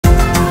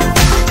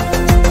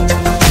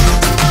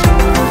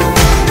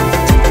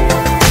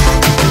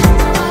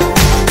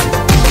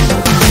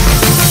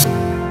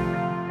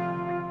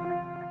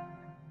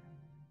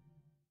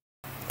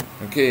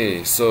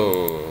Okay,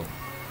 so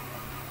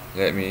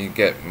let me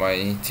get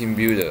my team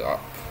builder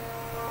up.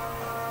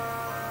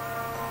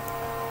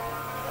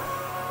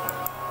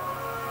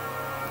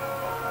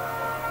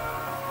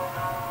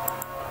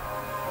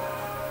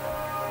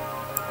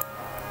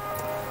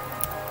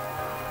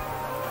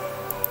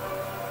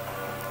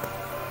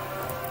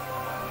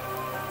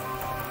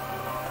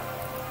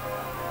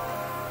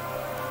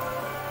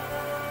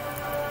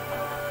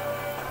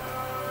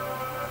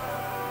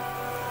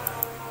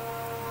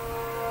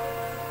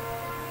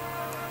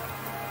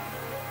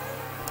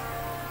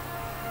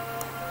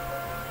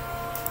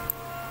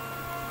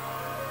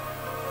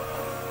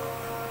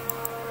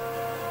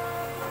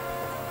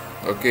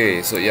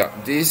 Okay, so yeah,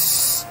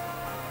 this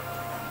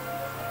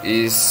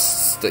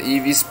is the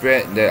EV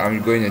spread that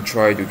I'm going to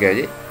try to get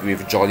it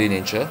with Jolly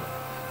Nature.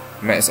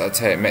 Max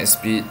attack, max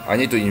speed. I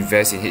need to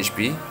invest in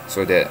HP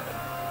so that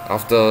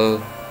after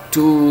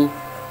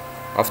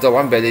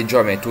one belly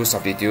drop and 2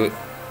 substitute,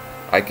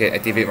 I can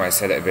activate my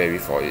select berry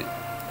for it.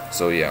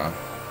 So yeah,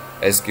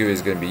 SQ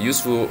is going to be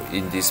useful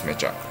in this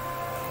matchup.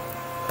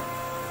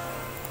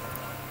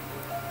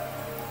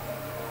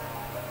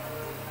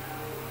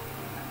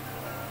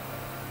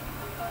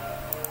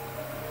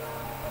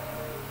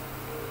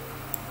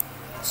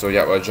 So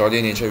yeah, a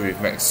Jolly Nature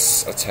with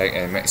max attack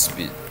and max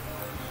speed.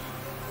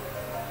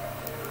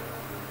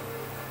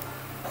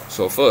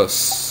 So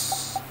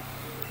first,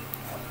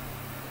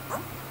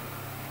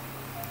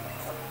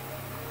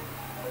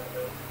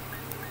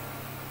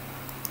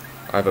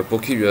 I have a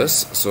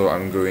Pokerus, so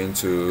I'm going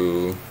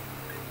to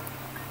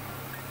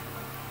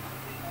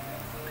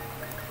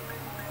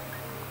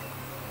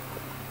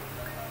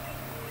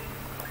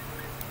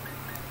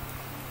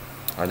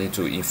I need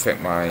to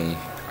infect my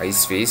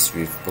Ice Face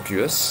with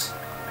Pokerus.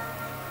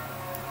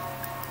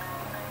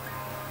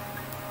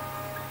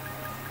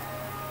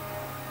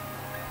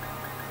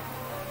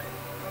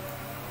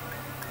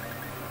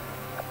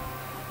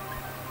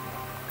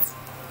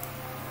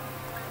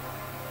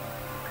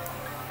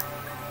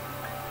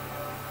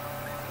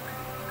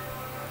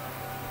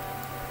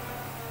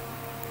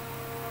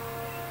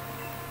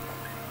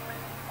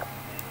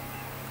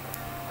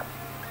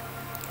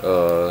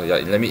 Yeah,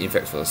 let me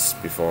infect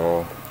first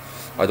before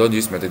I don't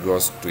use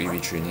Metagross to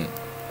EV train it.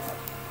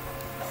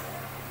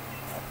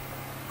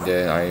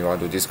 Then I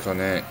want to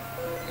disconnect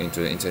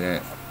into the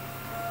internet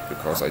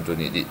because I don't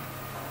need it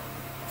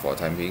for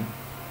the time being.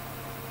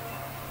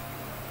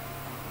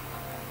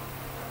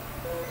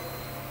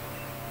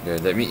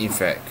 Then let me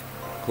infect.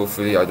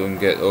 Hopefully I don't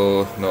get,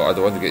 oh no, I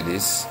don't want to get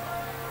this.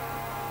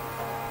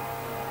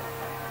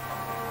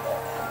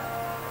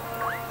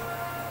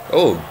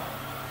 Oh,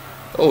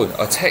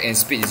 attack and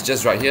speed is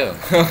just right here.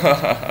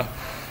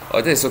 Oh,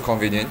 that is so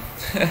convenient.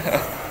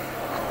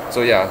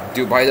 So yeah,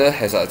 Duke Bider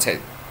has an attack.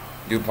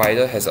 Duke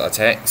Bider has an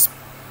attack.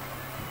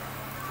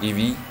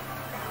 EV.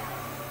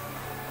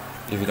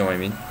 If you know what I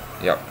mean.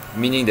 Yeah.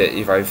 Meaning that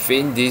if I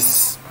feign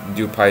this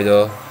Duke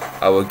Bider,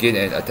 I will gain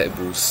an attack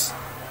boost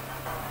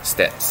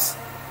stats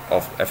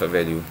of effort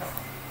value.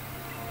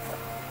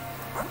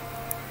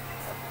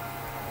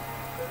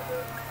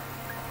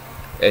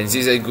 And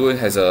Zigzagoon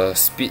has a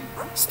speed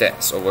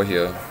stats over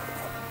here.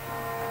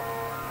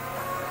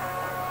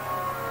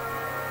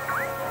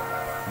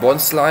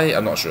 Bonsly,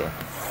 I'm not sure.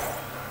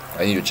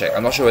 I need to check.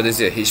 I'm not sure whether it's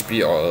a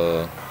HP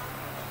or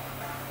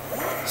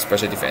a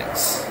special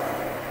defense.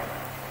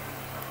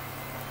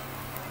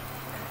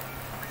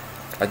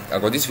 I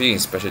got this feeling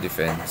it's special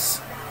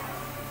defense.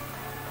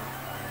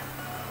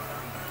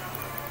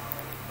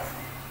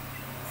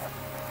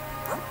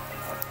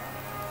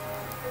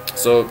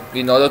 So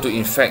in order to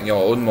infect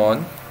your own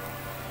mon,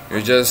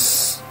 you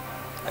just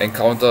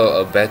encounter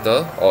a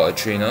battle or a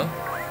trainer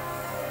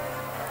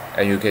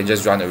and you can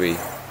just run away.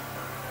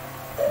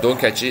 Don't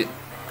catch it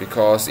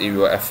because it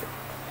will if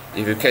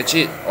you catch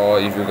it or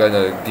if you're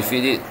gonna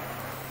defeat it,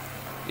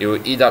 it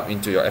will eat up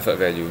into your effort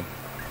value.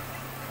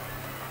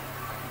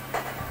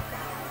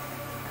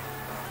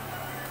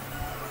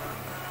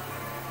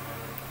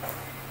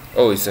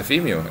 Oh, it's a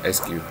female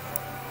SQ.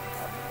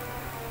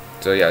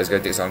 So yeah, it's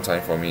gonna take some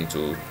time for me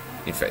to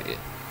infect it.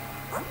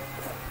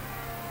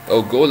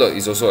 Oh, Golurk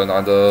is also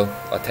another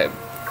attack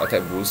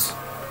boost.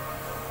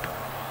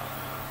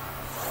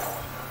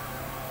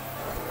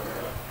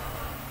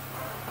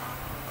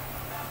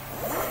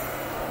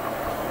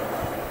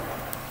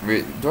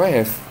 Wait, do I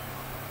have?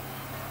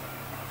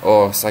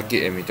 Oh,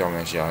 Psychic and Meteor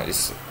Mesh. Yeah,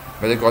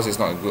 Metagross is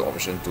not a good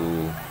option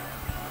to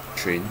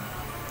train.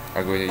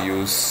 I'm going to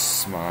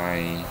use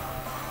my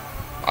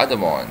other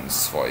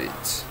mons for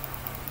it.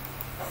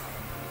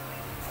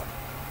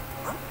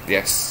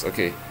 Yes,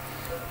 okay.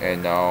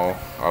 And now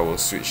I will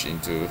switch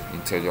into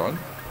Inteleon.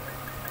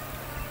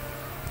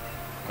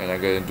 And I'm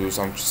going to do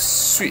some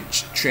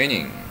switch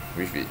training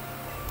with it.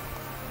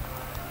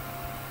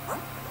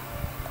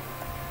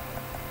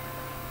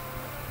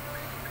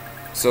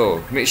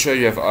 So make sure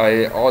you have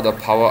all the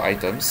power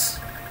items.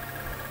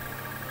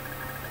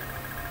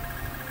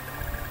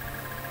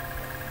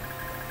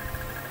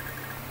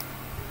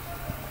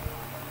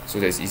 So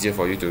that it's easier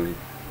for you to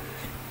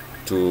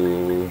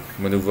to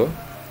maneuver.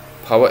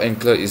 Power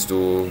Anklet is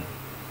to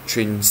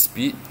train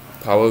speed.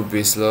 Power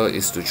Bristler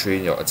is to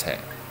train your attack.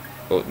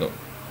 Oh no.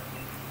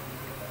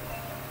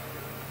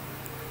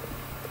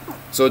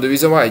 So the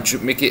reason why I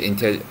make it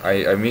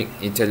I make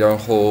Inteleon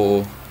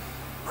hold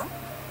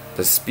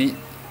the speed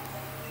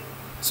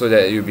so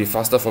that it will be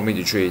faster for me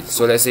to train.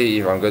 So let's say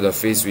if I'm gonna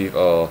face with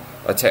a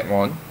attack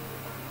mon,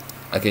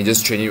 I can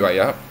just train it right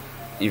up.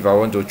 If I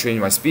want to train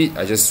my speed,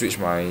 I just switch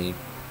my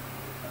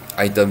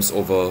items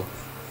over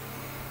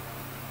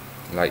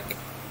like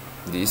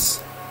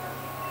this.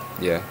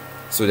 Yeah,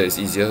 so that it's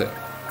easier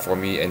for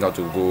me and not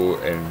to go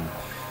and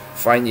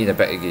find in the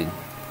back again.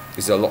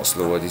 It's a lot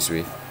slower this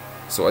way.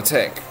 So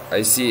attack,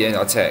 I see an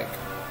attack.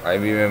 I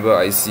remember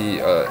I see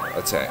a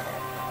attack.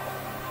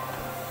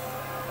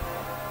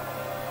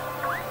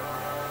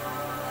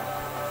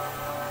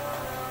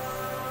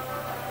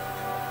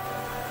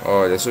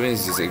 Oh, there's so many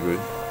zigzag good.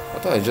 I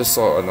thought I just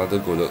saw another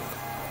Golok.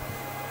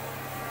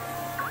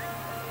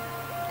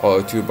 Or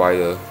a two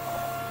buyer.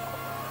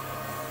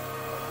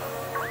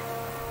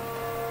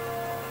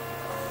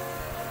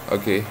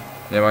 Okay,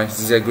 never mind.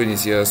 Zigzag good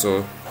is here,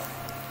 so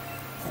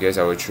I guess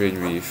I will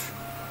train with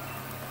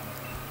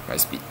my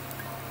speed.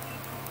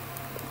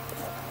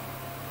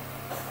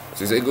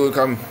 Zigzag good,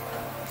 come.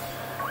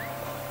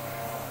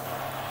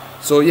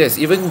 So yes,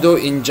 even though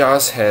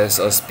Injas has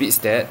a speed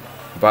stat,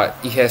 but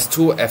it has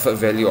 2 effort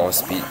value of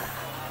speed.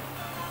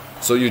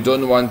 So you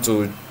don't want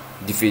to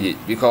defeat it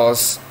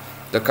because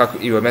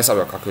it will mess up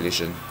your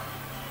calculation.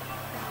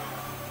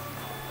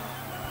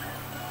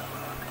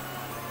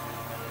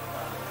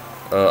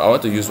 I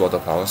want to use Water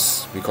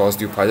Pulse because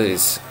Dual Pilot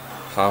is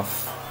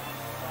half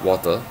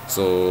water,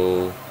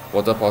 so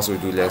Water Pulse will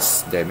do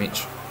less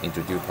damage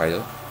into Dual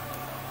Pilot.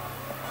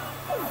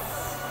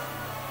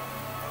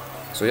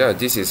 So yeah,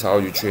 this is how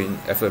you train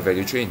effort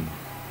value train.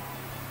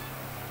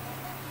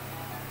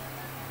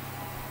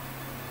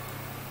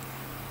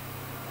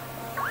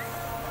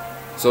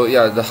 So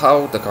yeah,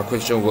 how the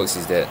calculation works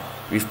is that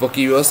with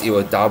Pokerus, it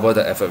will double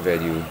the effort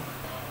value.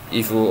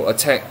 If you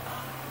attack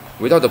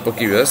without the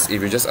Pokerus,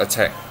 if you just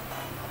attack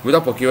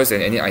without Pokerus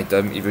and any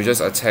item, if you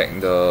just attack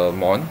the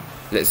mon,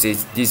 let's say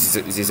this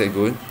is a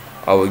good,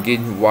 I will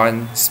gain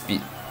 1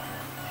 speed.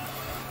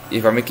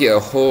 If I make it a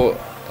whole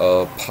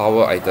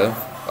power item,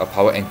 a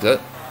power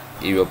anklet,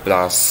 it will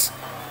plus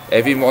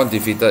every mon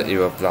defeated, it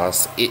will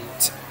plus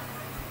 8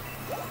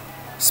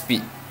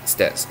 speed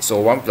stats. So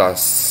 1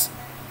 plus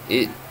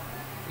 8.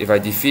 If I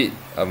defeat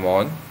a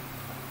mon,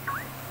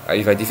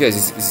 if I defeat a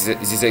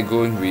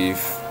Zigzagoon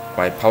with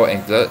my power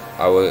anklet,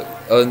 I will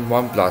earn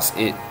 1 plus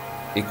 8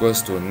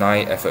 equals to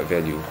 9 effort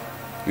value.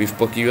 With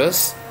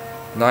Pokerus,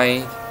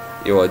 9,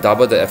 it will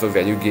double the effort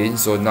value gain,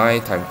 so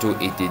 9 times 2,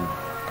 18.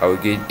 I will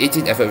gain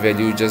 18 effort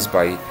value just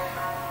by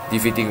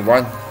defeating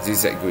 1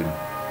 Zigzagoon.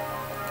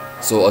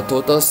 So a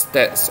total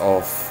stats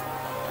of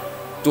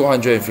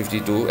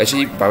 252,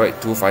 actually by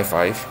right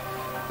 255,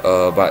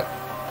 but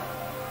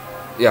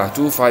yeah,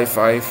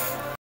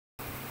 255.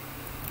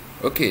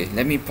 Okay,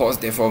 let me pause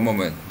there for a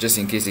moment just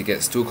in case it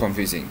gets too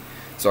confusing.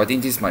 So I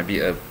think this might be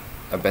a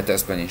better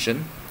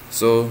explanation.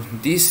 So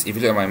this, if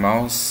you look at my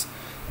mouse,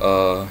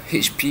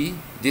 HP,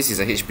 this is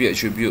a HP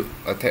attribute,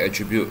 attack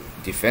attribute,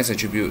 defense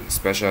attribute,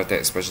 special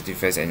attack, special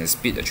defense, and a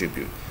speed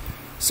attribute.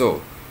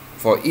 So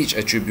for each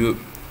attribute,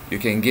 you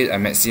can get a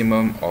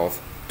maximum of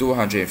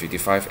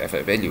 255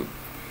 effort value,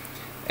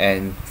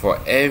 and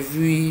for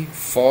every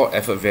 4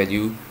 effort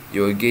value,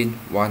 you will gain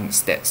 1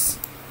 stats.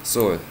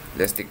 So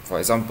let's take for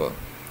example,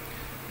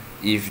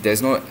 if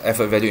there's no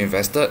effort value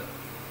invested,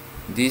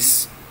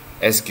 this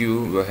SQ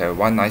will have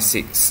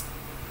 196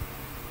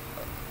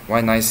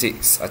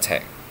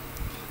 attack.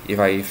 If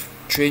I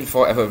train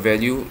 4 effort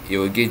value, it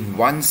will gain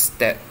 1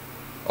 stat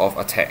of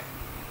attack.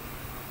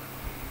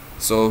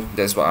 So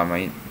that's what I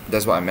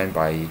meant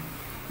by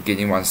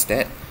gaining 1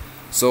 stat.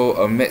 So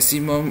a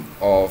maximum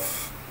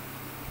of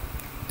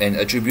an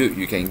attribute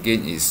you can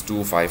gain is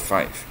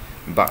 255.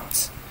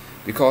 But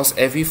because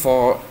every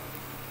 4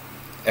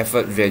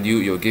 effort value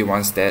you'll gain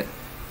 1 stat,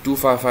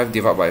 255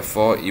 divided by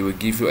 4, it will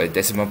give you a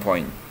decimal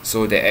point.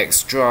 So the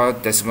extra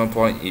decimal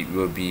point, it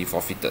will be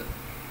forfeited.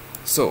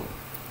 So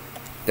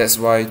that's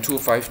why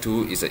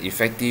 252 is an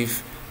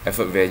effective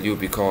effort value,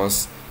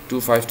 because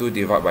 252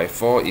 divided by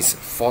 4 is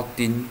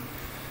 14,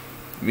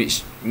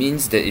 which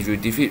means that if you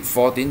defeat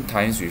 14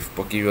 times with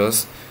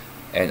Pokerus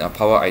and a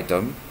power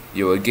item,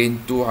 you will gain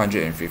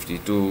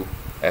 252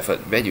 effort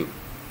value.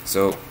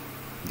 So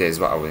that is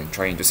what I was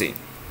trying to say.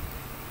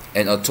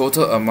 And a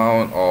total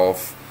amount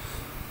of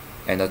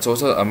a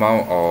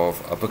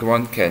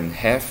Pokemon can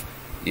have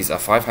is a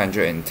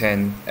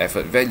 510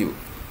 effort value,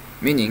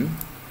 meaning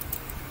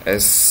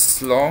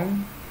as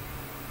long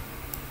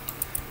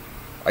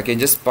I can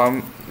just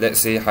pump, let's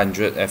say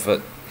 100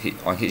 effort hit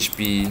on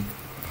HP,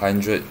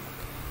 100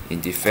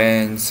 in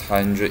defense,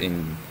 100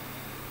 in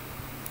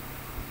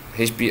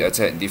HP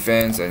attack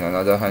defense, and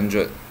another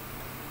 100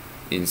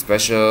 in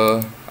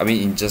special. I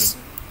mean,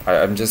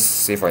 I'm just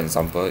say for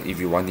example, if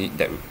you want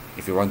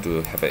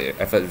to have an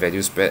effort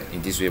value spread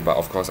in this way, but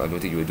of course I don't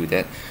think you will do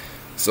that.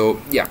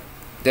 So yeah,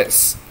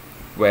 that's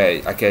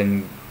where I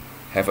can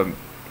have a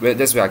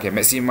that's where I can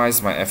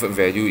maximize my effort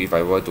value if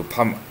I were to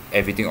pump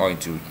everything all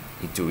into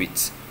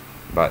it.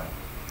 But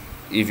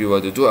if you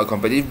were to do a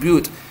competitive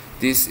build,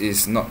 this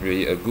is not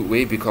really a good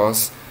way,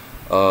 because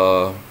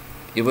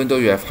even though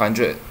you have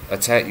 100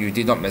 attack, you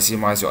did not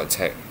maximize your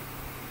attack.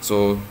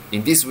 So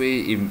in this way,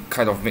 it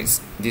kind of makes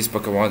this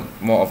Pokemon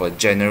more of a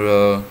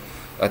general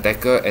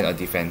attacker and a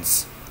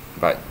defense.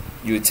 But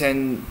you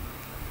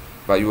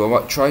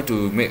will try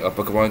to make a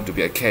Pokemon to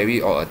be a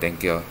carry or a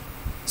tanker,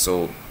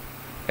 so,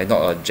 and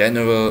not a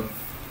general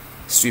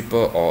sweeper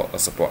or a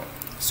support.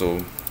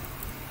 So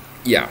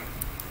yeah,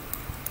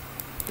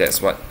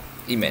 that's what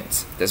it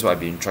meant. That's what I've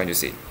been trying to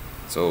say.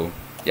 So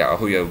yeah, I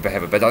hope you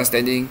have a better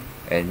understanding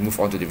and move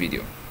on to the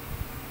video.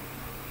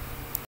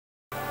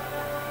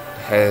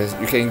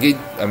 You can get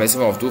a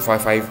maximum of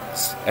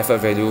 255 effort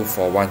value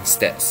for 1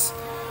 stats.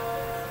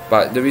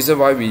 But the reason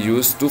why we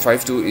use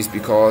 252 is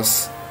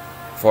because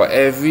for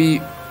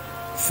every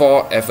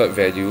 4 effort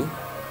value,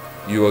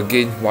 you will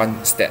gain 1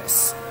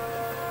 stats.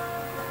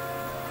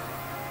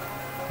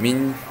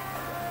 Meaning,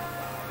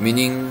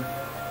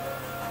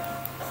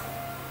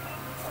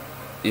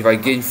 if I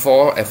gain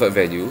 4 effort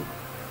value,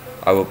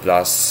 I will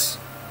plus,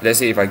 let's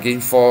say if I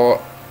gain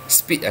 4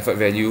 speed effort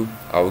value,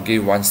 I will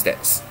gain 1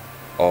 stats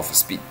of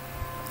speed.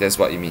 That's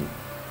what it means.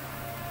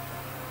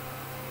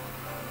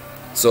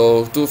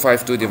 So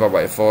 252 divided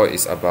by 4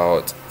 is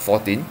about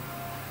 14.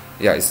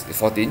 Yeah, it's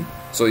 14.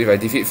 So if I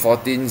defeat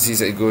 14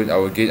 Zigzagoon, I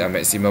will gain a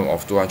maximum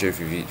of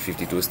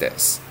 252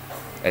 stats,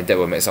 and that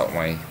will max out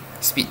my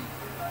speed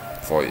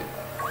for it.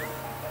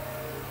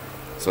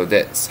 So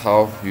that's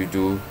how you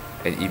do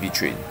an EV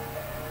train.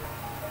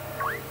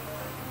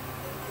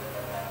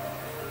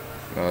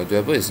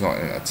 Durable is not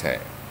an attack.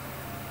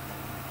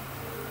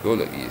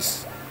 Roller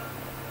is.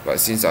 But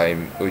since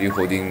I'm already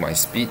holding my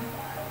speed,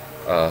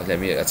 let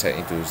me attack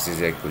into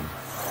Zigzagoon.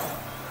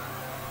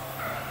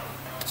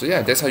 So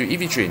yeah, that's how you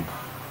EV train.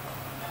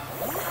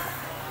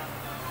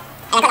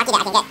 And I got lucky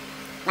that I can get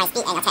my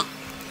speed and attack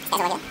stats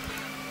over here.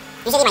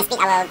 Usually my speed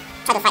I will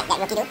try to fight that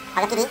Rocky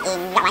D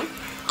in Rock 1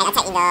 and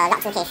attack in the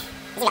Rock 2 cave.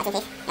 Is it Rock 2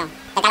 cave? No,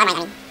 the Gala mine, I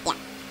mean. Yeah.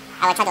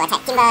 I will try to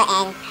attack Timber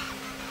and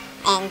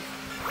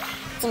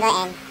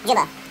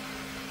Dribble.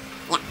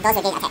 Yeah, those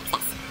will gain attack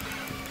stats.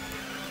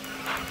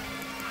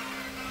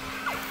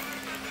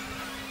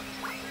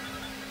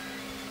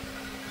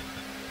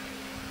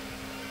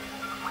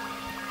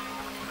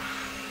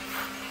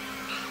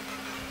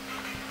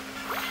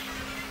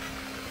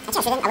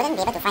 Actually, I wouldn't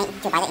be able to find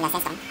Jupiter in a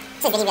sandstorm.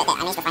 So it's really weird that I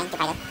managed to find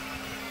Jupiter.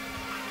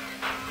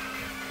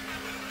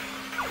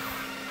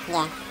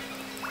 Yeah.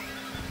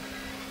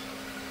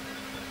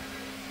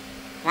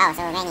 Wow,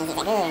 so many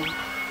Zigzagoon.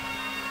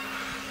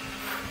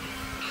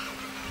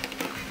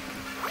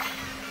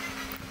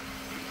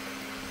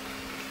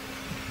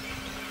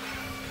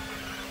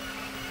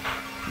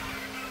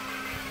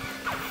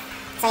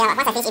 So yeah,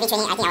 once I finish EV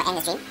training, I think I'll end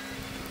the stream.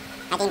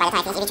 I think by the time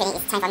I finish EV training,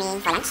 it's time for me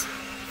for lunch.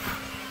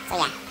 So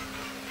yeah.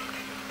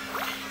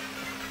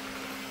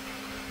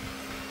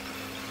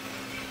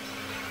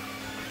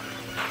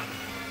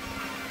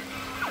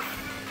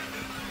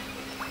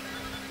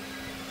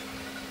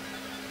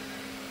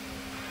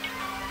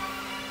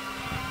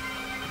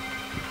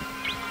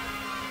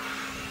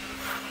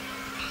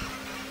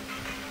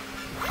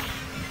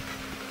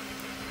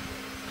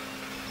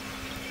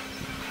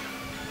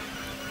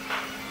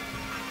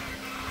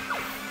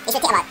 It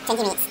should take about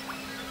 20 minutes.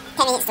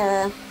 10 minutes to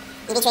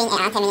EV train and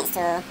another 10 minutes to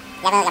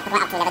level your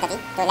Pokemon up to level 30,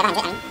 to level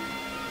 100 I mean.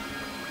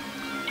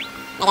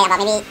 And then about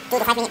maybe 2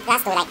 to 5 minutes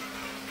plus to like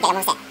get your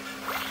moveset.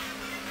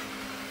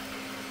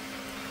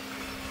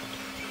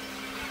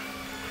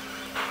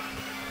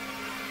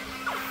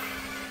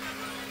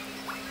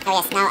 Oh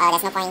yes, now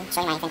there's no point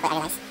showing my friend code, I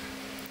realize.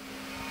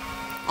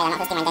 And I'm not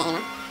hosting my deck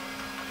anymore.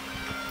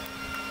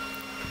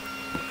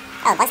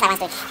 Oh, Bonfire wants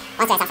to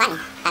have some fun.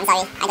 I'm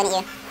sorry, I don't need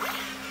you.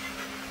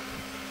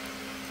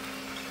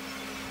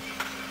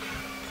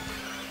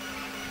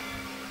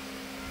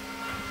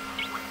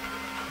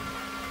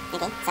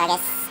 Okay, so I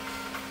guess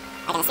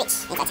I'm gonna switch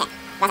into attack.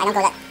 Because I know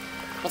Goldet,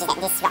 which is that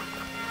this rock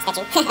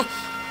statue. Oh,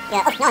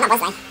 no, not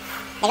Bonsai.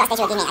 The rock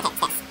statue will give me attack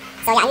stats.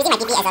 So yeah, I'm using my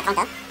PP as a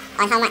counter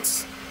on how much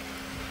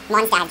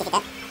mons that I've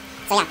defeated.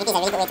 So yeah, PP is a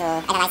really good way to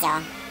analyze your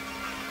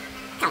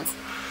count.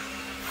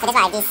 So that's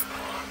why I have this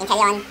in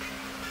Carry On,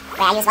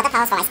 where I use Water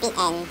Pulse for my speed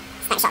and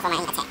Snapshot for my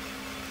attack.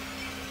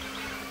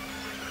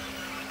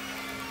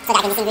 So that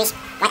I can distinguish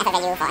one effort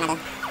value for another.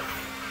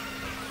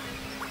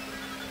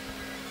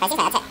 But it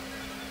seems like attack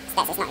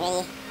stats is not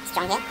really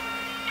strong here.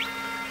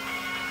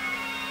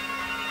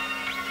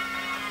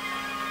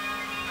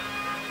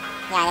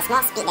 Yeah, there's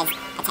more speed than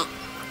attack.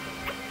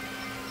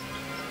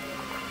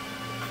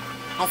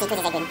 I see 2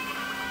 Zigzagoon.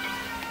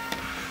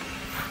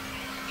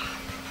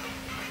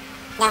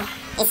 Now,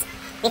 it's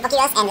with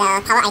Pokerus and the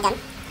power item,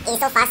 it is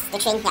so fast to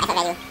train your effort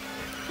value.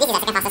 This is the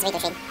second fastest way to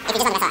train, if you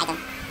just want to mess up item.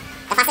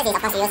 The fastest is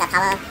of course to use the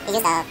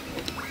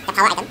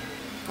power item,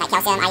 like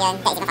calcium, iron,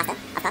 that is even faster,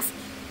 of course.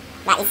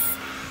 But it's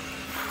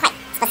quite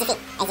specific,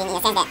 as in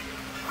a sense that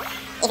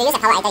you use a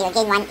power item, you'll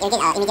gain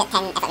immediate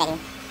 10 effort value.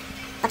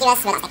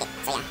 Pokerus will not stack it,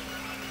 so yeah.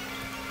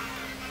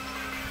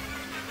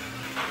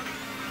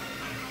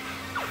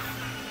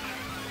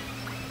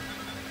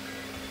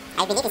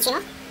 I believe it's 3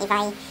 more. If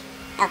I...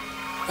 Oh,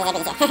 this is a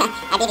bit easier.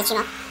 I believe it's 3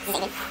 more. This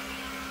is good.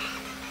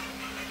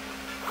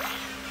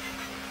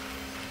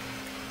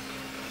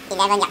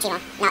 11, yeah, 3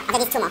 more. Now, after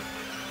this, 2 more.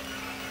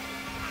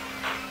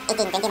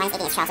 18, 20 minus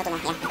 18 is 12, so 2 more,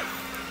 yeah.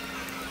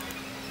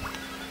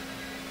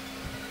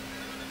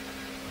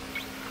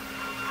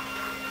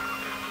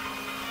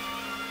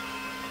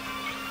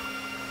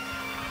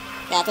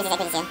 Yeah, 2 is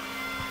good easier.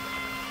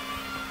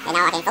 And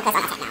now I can focus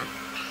on attack now,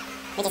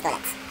 which is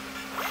bullets.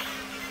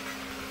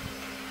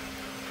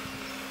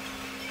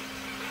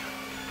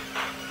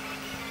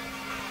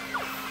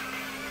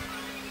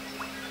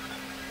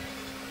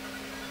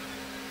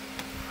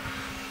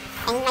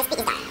 And my speed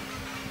is down.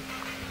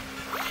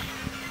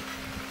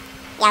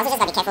 Yeah, also just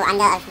gotta be careful,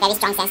 under a very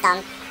strong sandstorm,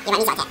 you might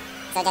miss your attack.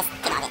 So just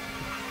take all of it.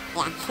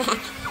 Yeah.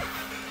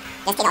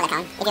 Just take all the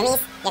count. If you miss,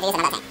 you have to use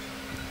another attack.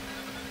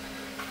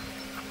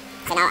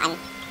 So now I'm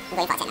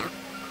going for attack now.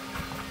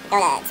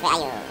 Bullets, where are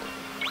you?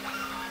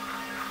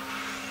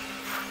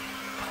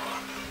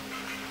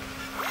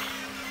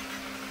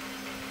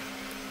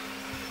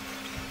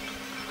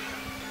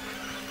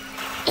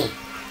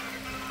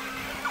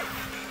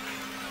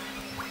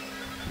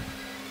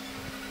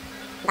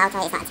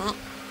 Balto is not attack.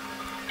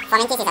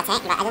 Fomentis is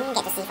attack, but I don't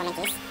get to see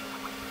Fomentis.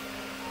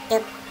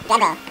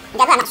 Grabber.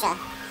 Grabber I'm not sure.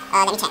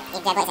 Let me check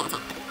if Grabber is an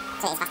attack.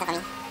 So it's faster for me.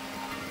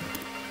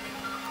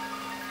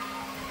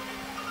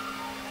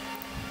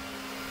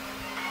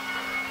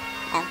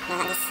 Oh, no,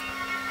 not this.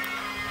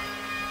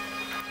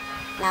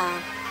 No.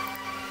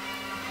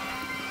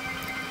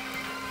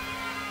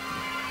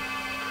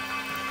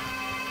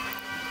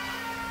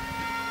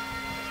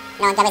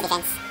 No, Grabber is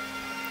defense.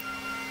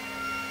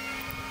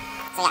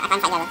 So yeah, I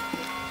can't fight Grabber.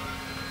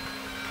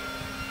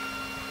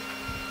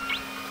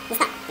 It's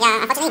not,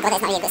 yeah, unfortunately Golden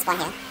is not really a good spawn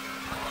here.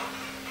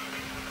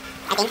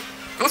 I think.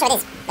 I'm not sure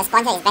whether the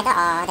spawn here is better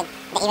or the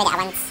area that I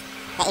want,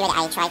 the area that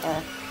I try to,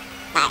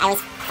 but I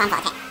always farm for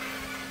attack.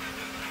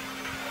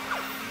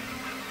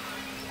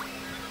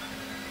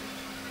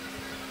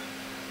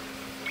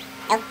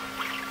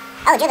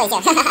 Oh, Dribble is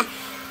here.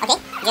 Okay,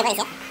 Dribble is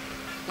here.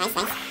 Nice,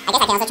 nice. I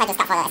guess I can also try to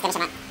start for the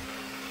exclamation mark.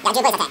 Yeah,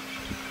 Dribble is attack.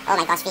 Oh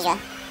my gosh, visual.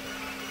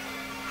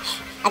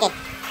 Okay,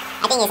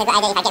 I think it's a good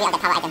idea if I get rid of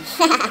the power item.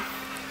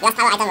 Because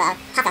power item will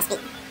half your speed.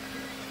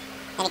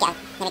 Let me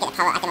get the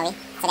power item away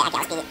so that I can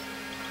outspeed it.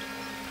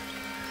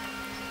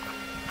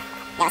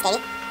 That was scary.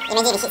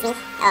 Imagine if it hits me.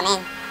 Oh man,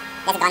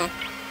 that's a goner.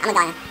 I'm a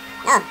goner.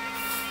 No,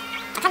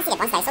 I can't see the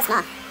monster, it's so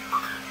small.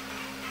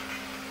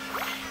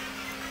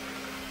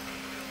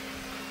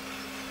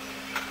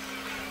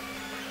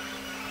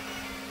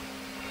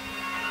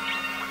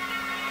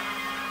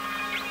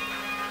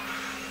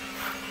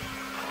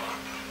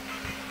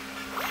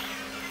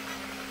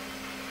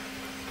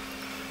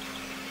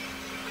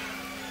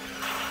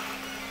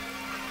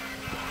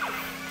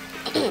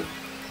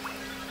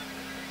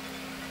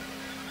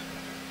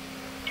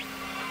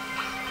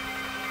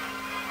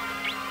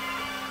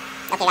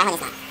 Okay, Rhyhorn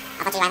is not.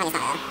 Unfortunately, Rhyhorn is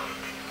not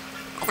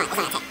it's not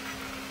an attack.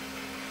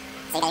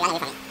 So you gotta run away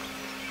from it.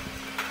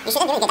 You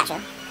shouldn't really get that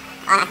through.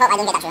 I hope I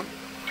don't get that through.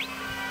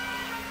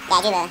 Yeah,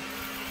 I dribble.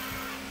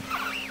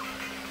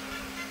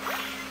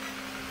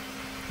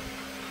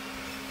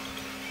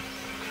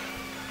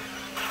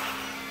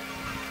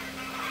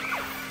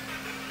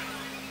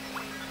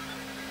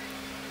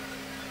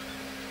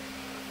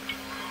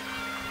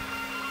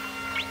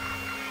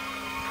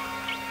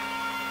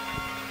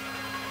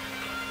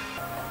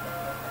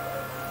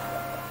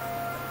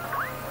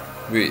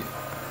 Wait,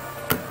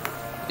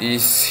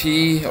 is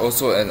he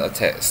also an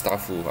attack?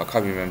 Starfu? I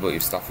can't remember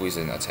if Starfu is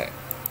an attack.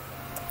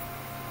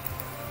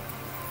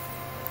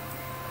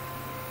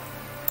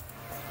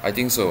 I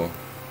think so.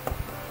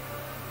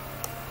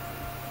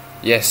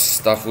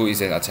 Yes, Starfu is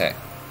an attack.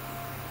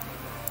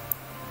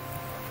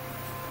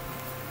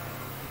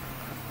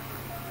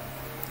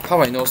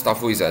 How I know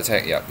Starfu is an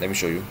attack? Yeah, let me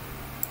show you.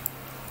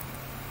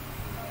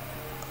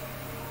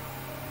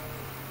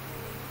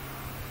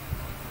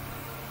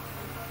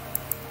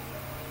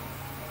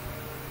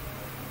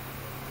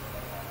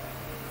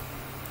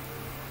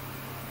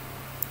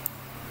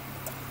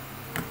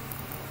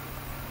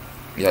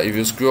 Yeah, if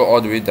you scroll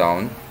all the way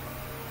down,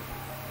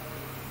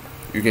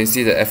 you can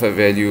see the effort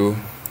value.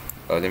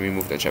 Let me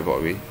move the chatbot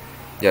away.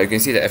 Yeah, you can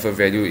see the effort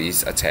value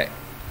is attack.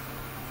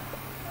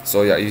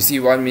 So yeah, you see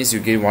 1 means you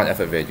gain 1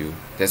 effort value.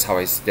 That's how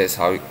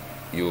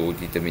you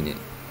determine it.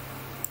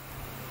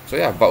 So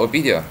yeah,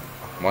 Butterpedia,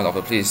 one of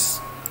the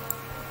place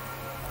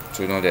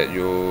to know that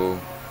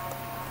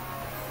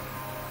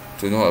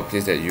a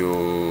place that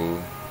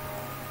you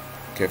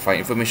can find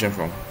information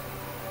from.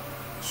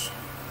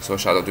 So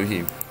shout out to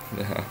him.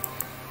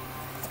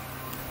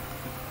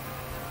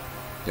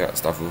 Yeah,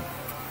 Starfu.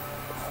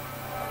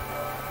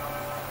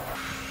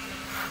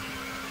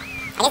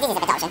 I guess this is a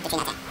better option to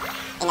train attack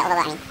in the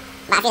overworld, I mean.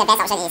 But I feel the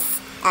best option is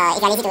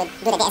if you're lazy to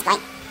do the day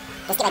exploit,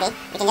 to skip a day,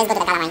 you can just go to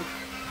the Gala mine.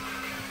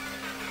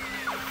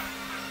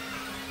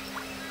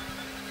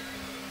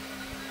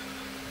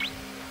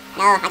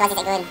 No, I don't want to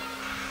Dragoon.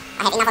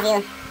 I have enough of you.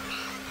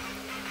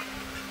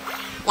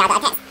 Yeah, the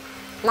attacks.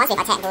 Mons with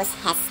attack boost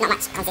has not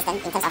much consistent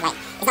in terms of like,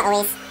 it's not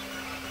always,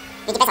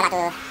 it depends a lot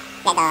to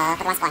let the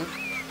Pokemon spawn.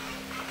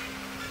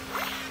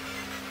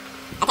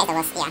 Attack is the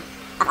worst, yeah.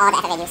 Of all the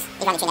effort values, if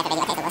you want to train effort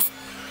value, attack is the worst.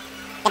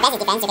 The best is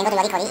defense, you can go to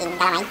Roly-Poly in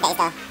Galamine, that is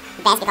the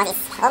best because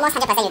it's almost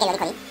 100% you get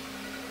Roly-Poly.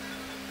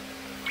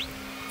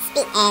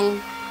 Speed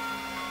and...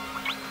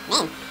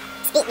 Man,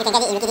 speed you can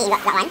get it in Wiki in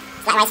Rock 1,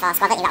 Slide Rise for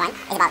Squirtle in Rock 1,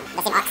 it's about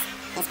the same odds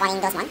in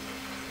spawning those mon.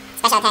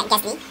 Special attack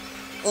Ghastly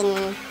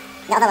in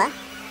the Overworld.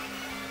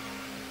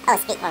 Oh,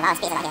 speed, oh wow,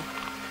 speed is a lot here.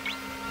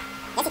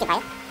 Let's see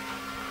Duprider.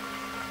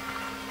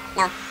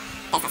 No,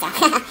 that's not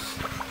sure.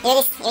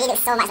 It really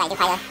looks so much like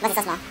Duprider, but it's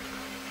so small.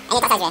 And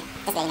it got size rare,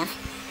 just to let you know.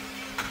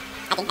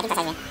 I think got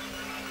size rare.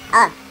 Oh,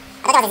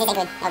 I thought that was a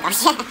Dragoon. Oh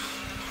gosh.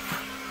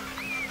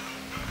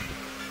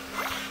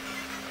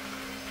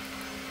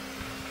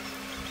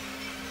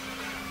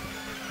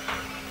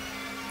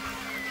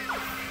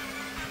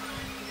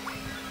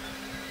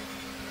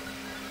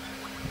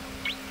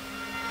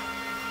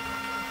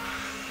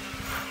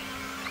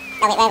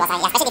 Oh wait, where was I?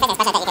 Yeah, special defense and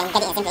special attack, you can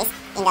get it in the same place,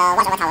 in the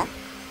Watch Over Tower.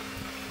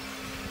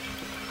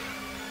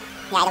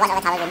 Yeah, the Watch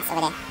Over Tower rooms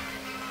over there.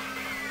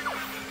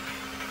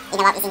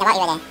 It's in the wild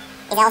area there.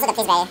 It's also the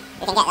place where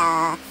you can get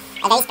a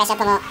very special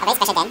promo, a very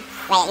special den,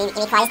 where it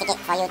requires ticket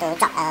for you to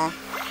drop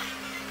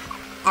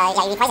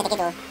yeah, it requires a ticket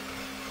to,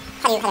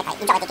 how do you call it?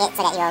 You drop a ticket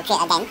so that you will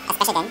create a den, a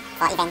special den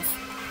for events.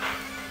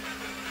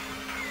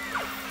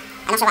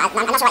 I'm not sure what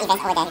events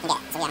over there you can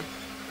get, so yeah.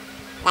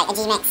 Like a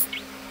gimmicks.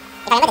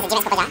 If I remember, there's a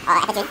gimmicks Pokerus or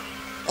Apple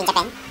in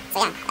Japan. So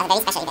yeah, a very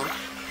special event.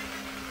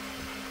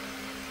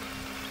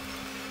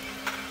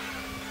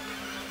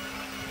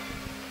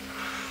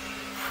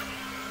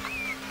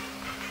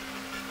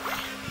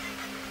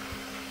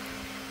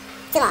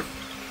 Two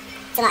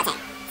more attack.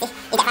 See, it's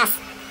that fast.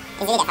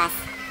 It's really that fast.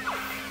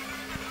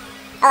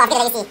 Oh, I've got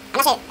a legacy. I'm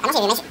not sure if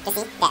you managed to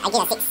see that I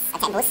gain a 6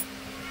 attack boost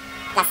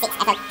plus 6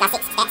 effort plus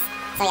 6 stats.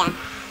 So yeah.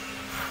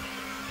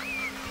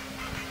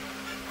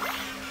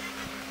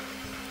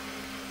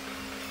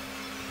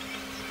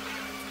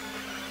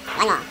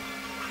 One more.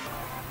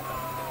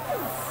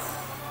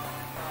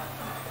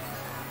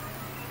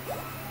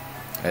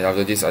 And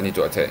after this, I need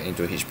to attack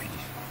into HP.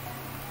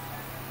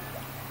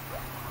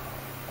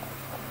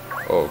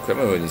 Oh,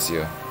 Cameron is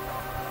here.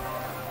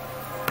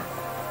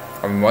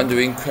 I'm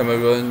wondering,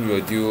 Cameron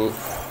will do.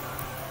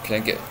 Can I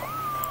get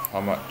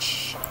how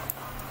much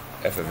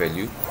effort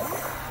value?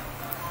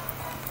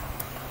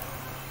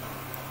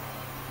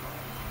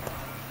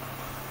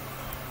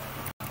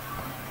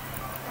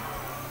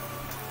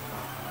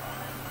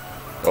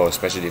 Oh,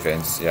 special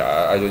defense.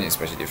 Yeah, I don't need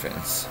special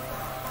defense.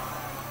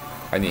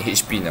 I need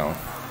HP now.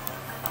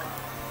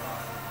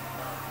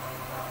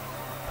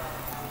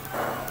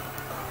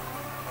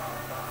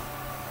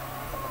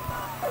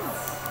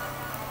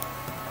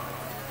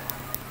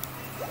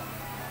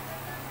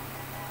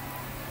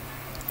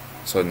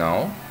 So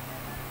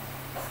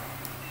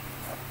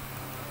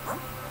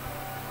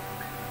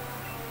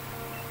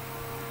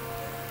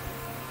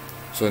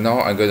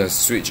now, I'm gonna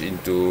switch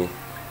into,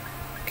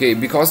 okay,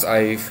 because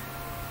I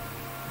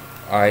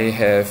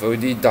have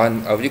already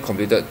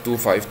completed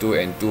 252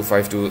 and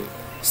 252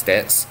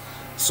 stats,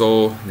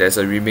 so there's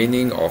a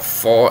remaining of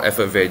 4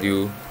 effort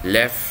value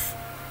left,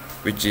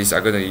 which is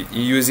I'm gonna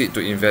use it to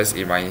invest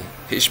in my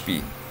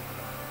HP.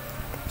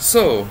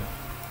 So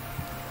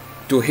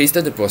to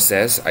hasten the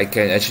process, I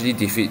can actually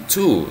defeat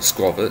 2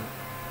 Squirtle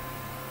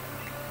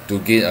to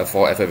gain a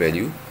 4 effort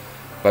value,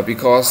 but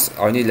because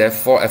I only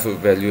left 4 effort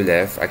value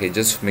left, I can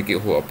just make it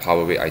hold a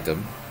power weight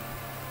item,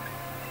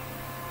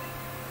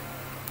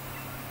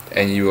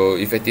 and it will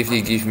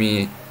effectively give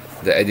me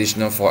the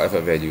additional 4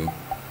 effort value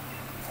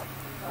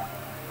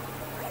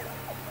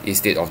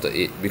instead of the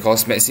 8,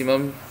 because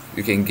maximum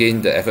you can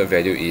gain the effort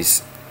value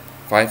is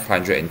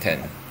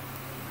 510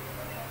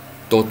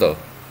 total.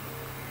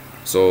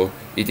 So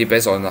it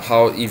depends on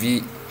how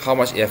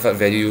much effort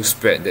value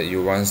spread that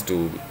you want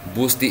to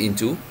boost it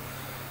into.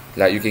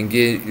 Like you can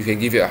give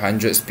it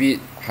 100 speed,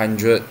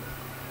 100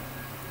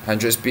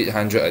 speed,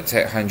 100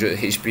 attack, 100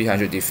 HP,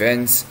 100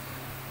 defense,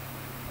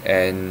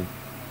 and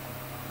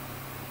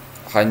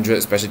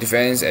 100 special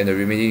defense, and the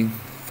remaining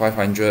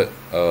 500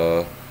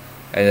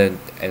 and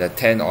a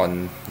 10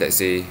 on, let's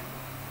say,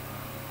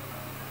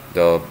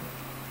 the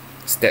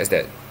stats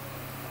that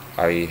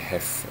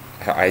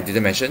I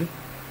didn't mention.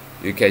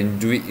 You can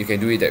do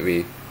it that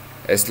way,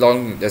 as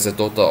long there's a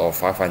total of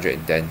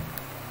 510.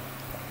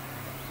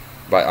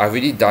 But I've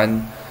already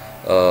done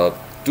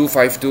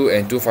 252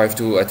 and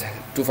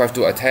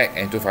 252 attack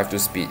and 252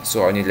 speed,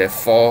 so I only left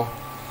 4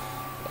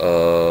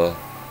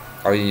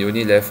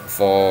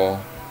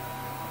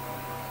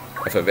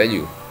 effort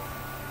value.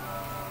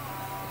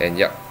 And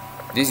yeah,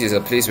 this is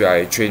a place where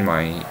I train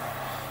my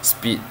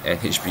speed and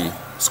HP.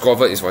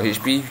 Squirtle is for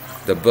HP,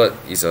 the bird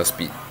is a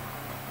speed.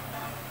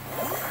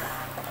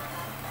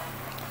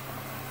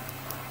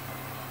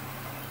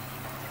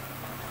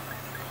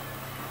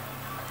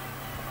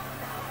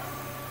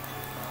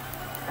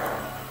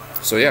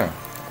 So yeah,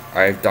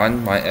 I've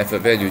done my effort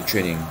value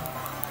training.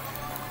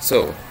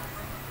 So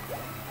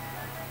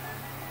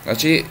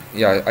actually,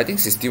 yeah, I think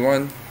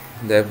 61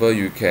 level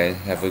you can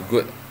have a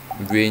good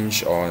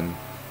range on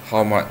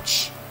how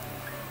much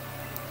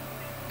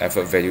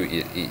effort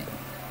value it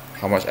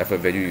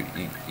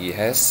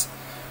has.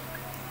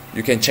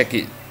 You can check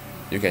it.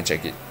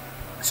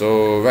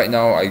 So right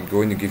now I'm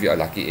going to give you a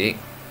lucky egg,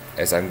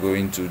 as I'm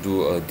going to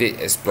do a date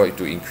exploit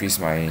to increase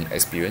my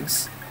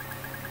experience.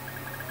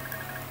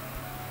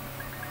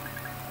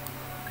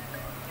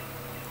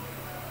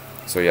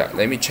 So yeah,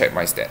 let me check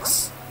my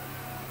stats.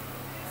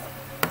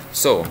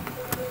 So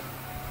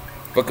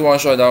Pokemon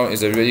Showdown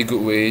is a really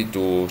good way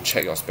to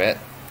check your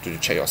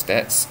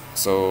stats.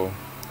 So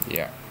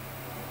yeah.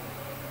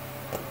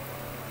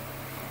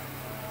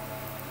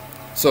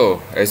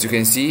 So as you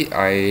can see,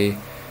 I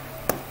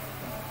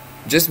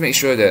just make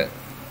sure that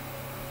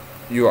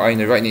you are in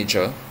the right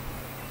nature,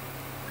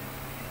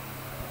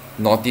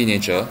 naughty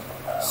nature.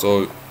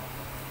 So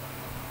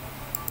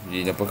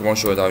in the Pokemon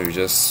Showdown, you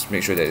just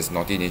make sure that it's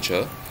naughty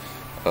nature.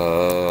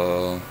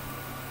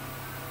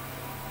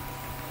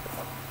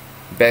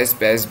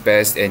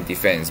 Best and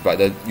defense, but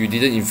you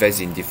didn't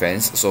invest in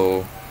defense,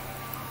 so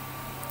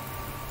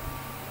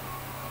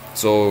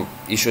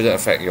it shouldn't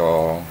affect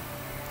your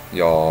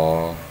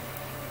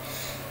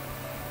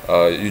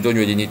you don't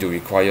really need to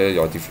require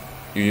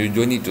you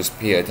don't need to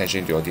pay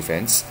attention to your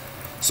defense.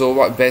 So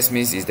what best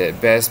means is that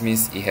best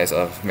means it has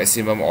a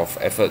maximum of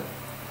effort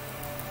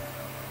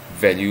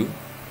value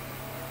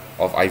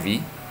of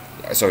IV.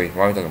 Sorry,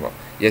 what am I talking about?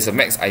 It has a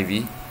max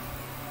IV.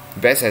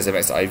 Best has a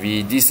max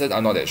IV. Decent,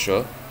 I'm not that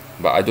sure,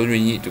 but I don't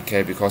really need to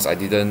care because I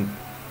didn't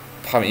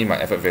pump in my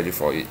effort value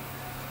for it.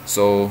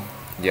 So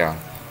yeah,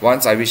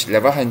 once I reach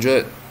level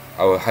 100,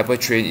 I will hyper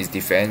train its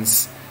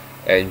defense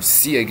and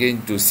see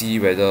again to see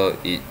whether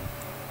it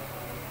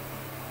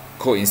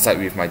coincide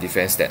with my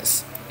defense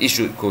stats. It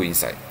should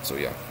coincide. So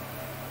yeah,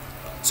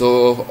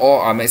 so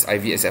all are max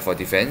IV except for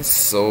defense,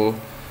 so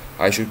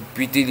I should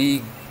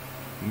pretty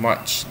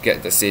much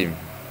get the same.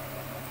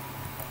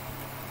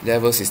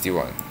 Level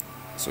 61.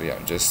 So yeah,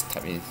 just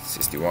type in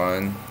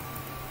 61.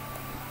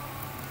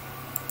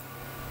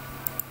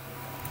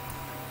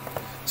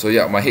 So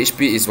yeah, my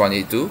HP is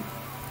 182.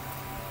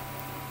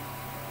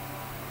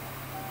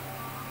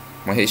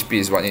 My HP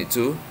is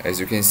 182.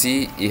 As you can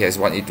see, it has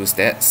 182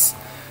 stats.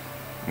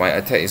 My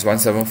attack is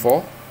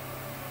 174.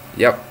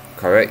 Yep,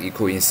 correct, it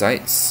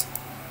coincides.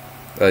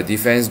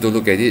 Defense, don't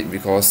look at it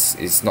because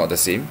it's not the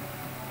same.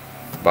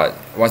 But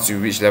once you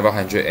reach level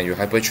 100 and you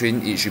hyper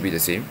train, it should be the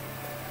same.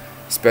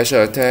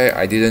 Special attack,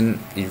 I didn't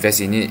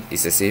invest in it,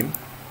 it's the same.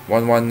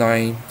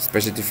 119,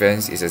 special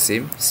defense is the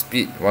same.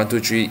 Speed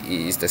 123,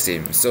 it is the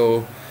same.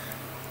 So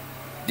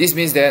this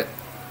means that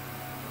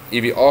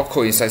if it all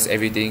coincides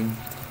everything,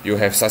 you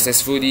have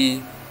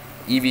successfully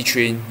EV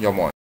trained your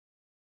mod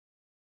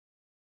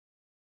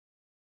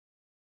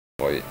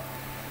for it.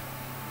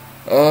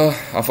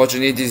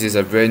 Unfortunately, this is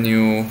a brand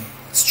new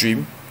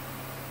stream,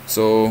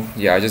 so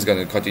yeah, I'm just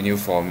gonna continue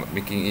for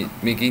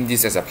making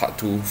this as a part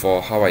 2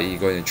 for how I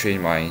going to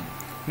train my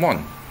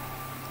mon.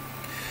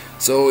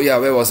 So yeah,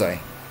 where was I?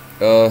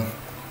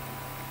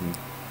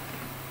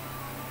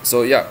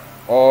 So yeah,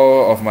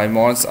 all of my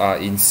mons are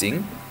in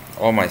sync.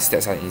 All my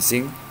stats are in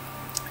sync.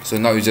 So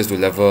now you just to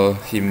level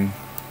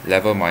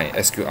my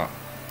SQ up.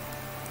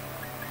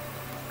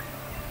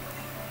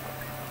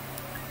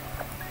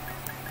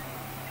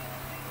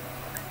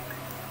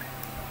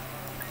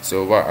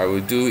 So what I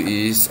will do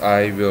is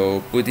I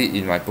will put it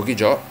in my Poké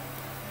Job,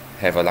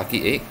 have a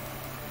lucky egg,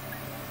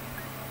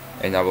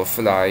 and I will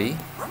fly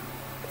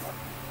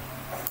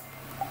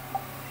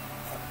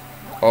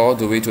all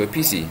the way to a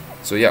PC.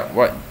 So yeah,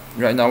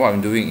 right now what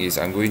I'm doing is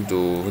I'm going to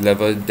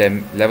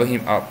level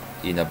him up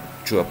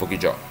through a Poké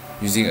Job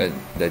using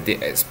the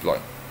date exploit.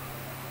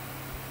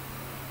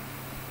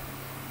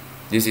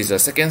 This is the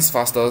second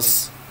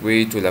fastest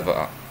way to level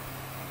up.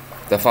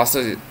 The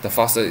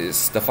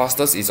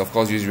fastest is of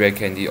course use rare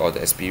candy or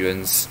the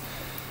experience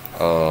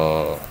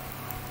level.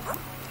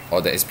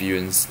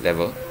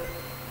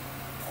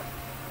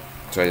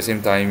 So at the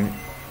same time,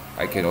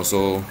 I can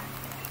also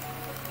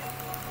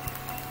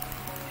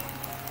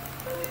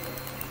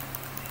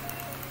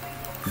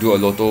do a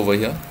lotto over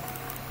here.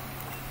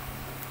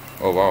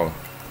 Oh wow,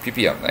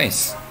 PP up,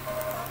 nice.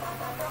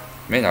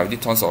 Man, I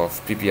did tons of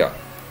PP up.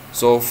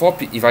 So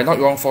if I'm not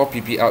wrong, 4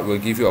 PP up will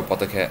give you a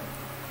portal cap.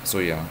 So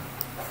yeah.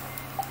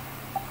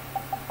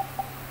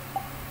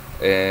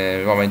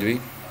 And what am I doing?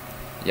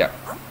 Yeah.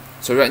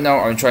 So right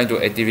now I'm trying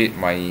to activate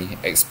my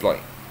exploit.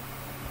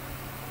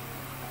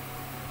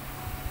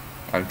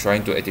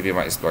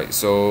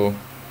 So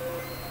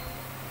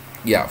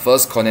yeah,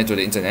 first connect to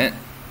the internet.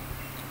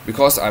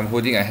 Because I'm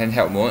holding a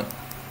handheld mode,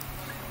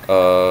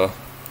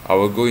 I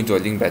will go into a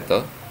link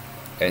battle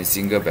and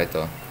single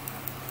battle.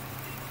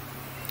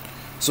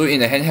 So in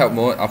the handheld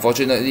mode,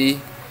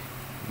 unfortunately,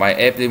 my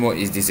airplane mode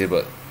is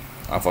disabled.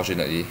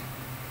 Unfortunately,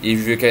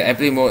 if you can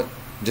airplane mode,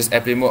 just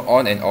airplane mode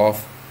on and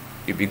off,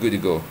 you'll be good to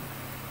go.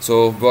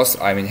 So because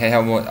I'm in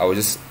handheld mode, I will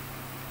just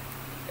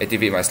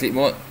activate my sleep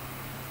mode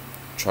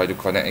try to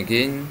connect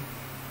again,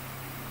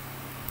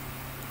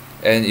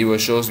 and it will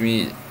shows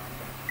me,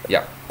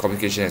 yeah,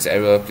 communication has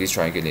error, please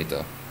try again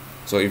later.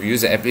 So if you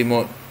use the airplane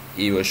mode,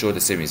 it will show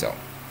the same result,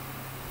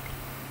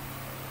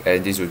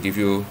 and this will give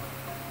you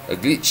a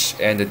glitch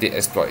and the date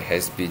exploit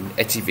has been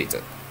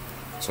activated.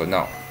 So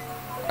now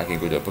I can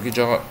go to the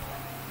Pokejob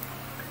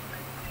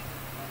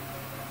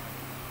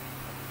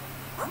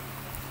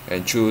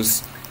and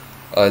choose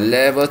a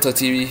level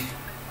 30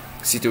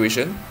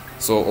 situation.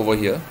 So over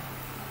here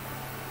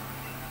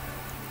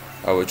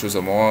I will choose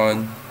a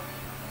mon.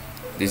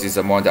 This is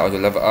a mon that I want to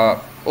level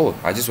up. Oh,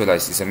 I just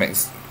realized it's a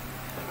max.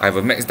 I have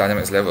a max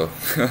Dynamax level.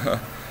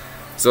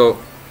 So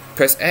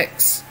press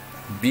X,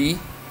 B,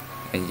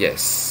 and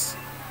yes.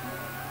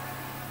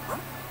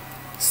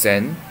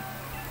 Send,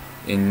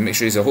 and make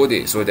sure it's a whole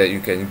day so that you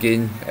can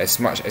gain as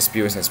much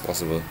experience as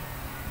possible.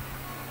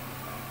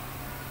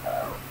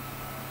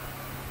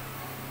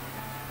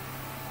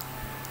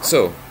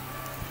 So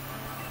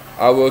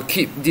I will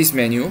keep this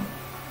menu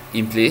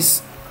in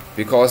place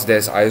because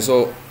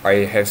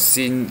I have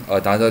seen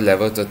another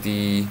level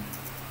 30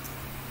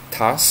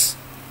 task.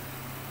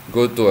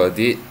 Go to a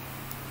date,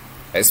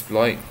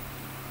 exploit,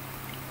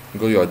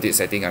 go to your date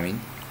setting,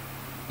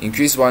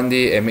 increase 1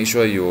 day and make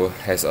sure you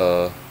has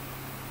a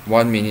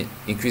 1 minute,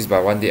 increase by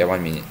 1 day and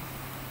 1 minute.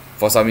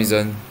 For some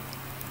reason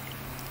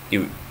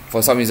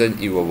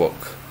it will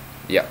work.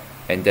 Yeah,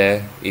 and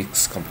there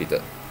it's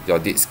completed. Your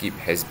date skip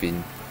has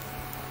been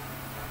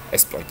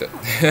exploited.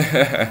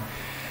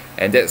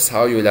 And that's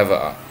how you level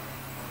up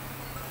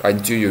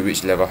until you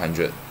reach level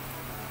 100.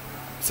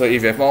 So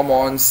if you have more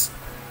mons,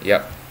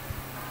 yep,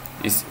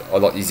 it's a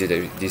lot easier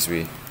this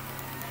way.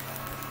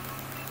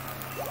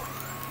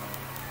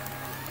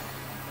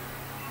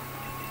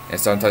 And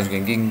sometimes you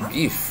can gain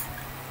gift.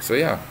 So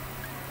yeah,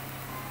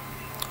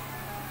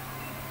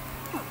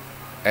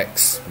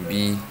 X,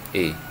 B,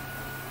 A,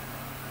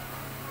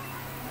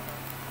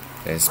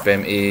 and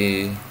spam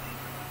A.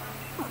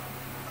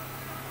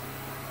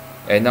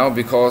 And now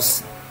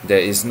because there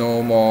is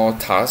no more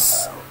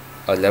tasks,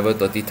 a level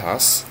 30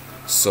 task,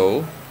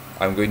 so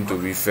I'm going to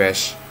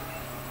refresh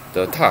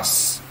the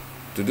tasks.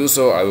 To do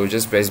so, I will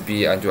just press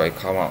B until I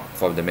come out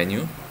from the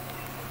menu,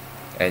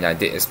 and I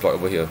did exploit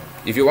over here.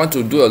 If you want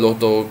to do a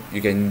lotto,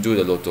 you can do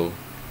the lotto.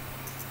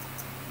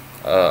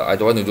 I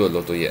don't want to do a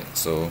lotto yet,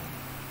 so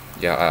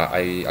yeah,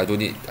 I don't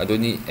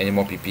need any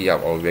more PP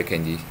up or rare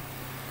candy.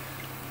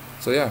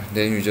 So yeah,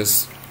 then you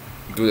just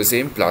do the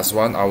same, plus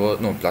 1 hour,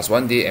 no, plus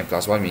 1 day and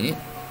plus 1 minute.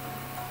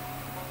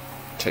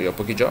 Check your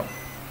Pokejob,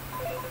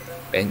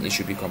 and it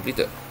should be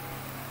completed.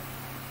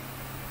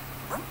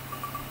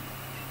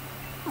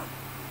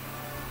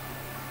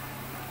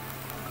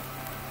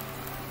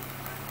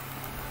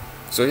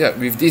 So yeah,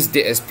 with this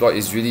date exploit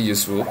is really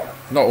useful,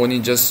 not only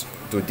just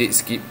to date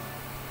skip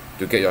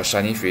to get your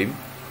shiny frame,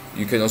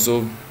 you can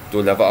also to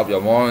level up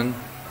your mon,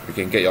 you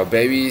can get your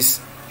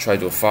berries, try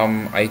to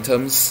farm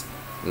items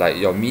like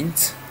your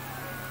mint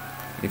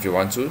if you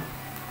want to.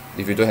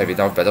 If you don't have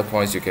enough battle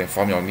points, you can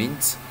farm your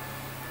mint.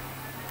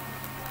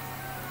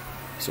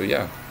 So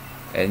yeah,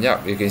 and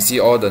yeah, you can see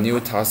all the new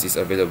tasks is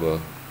available.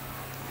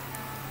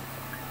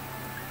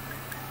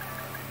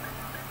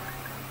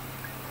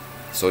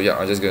 So yeah,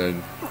 I'm just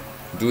gonna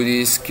do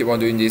this, keep on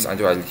doing this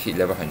until I hit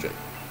level 100.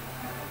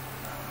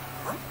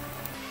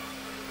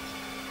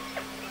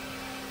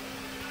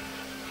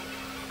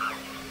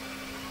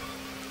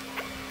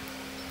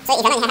 So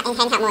if you're not in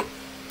handheld mode,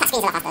 touchscreen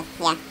is a lot faster.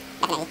 Yeah,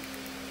 definitely.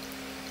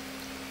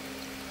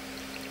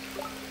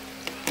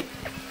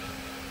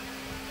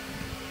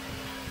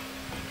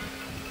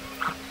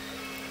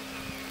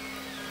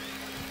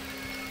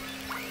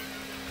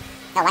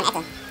 Oh, one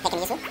actor. That can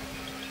be useful.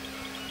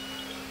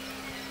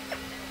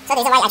 So the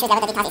reason why I choose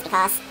level 30 task is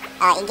because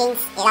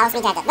it allows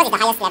me to have what is the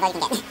highest level you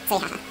can get. So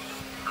yeah.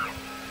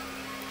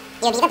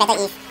 It will be even better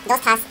if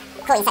those tasks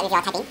coincide with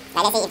your typing.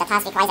 Like let's say if the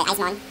task requires an Ice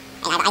Mon,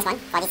 and I have Ice Mon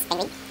for this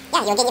penguin,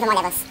 yeah, you'll gain even more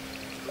levels.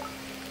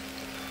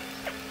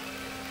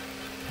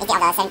 Instead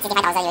of the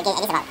 75,000, you'll gain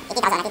at least about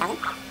 80,000 or 90,000.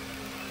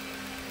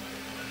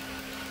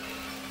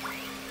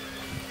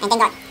 And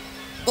thank God,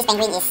 this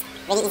penguin is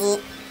really easy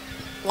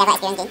level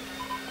experience gain.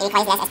 It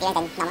requires less experience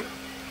than normal.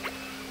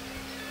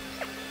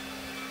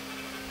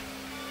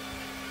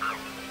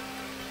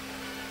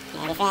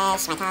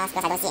 Refresh my task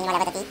because I don't see any more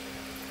level 30.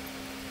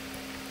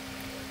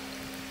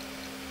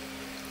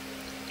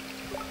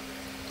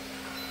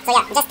 So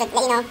yeah, just to let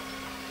you know,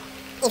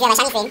 if you have a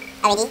shiny frame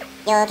already,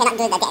 you cannot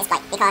do the date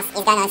exploit because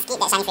it's gonna skip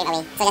that shiny frame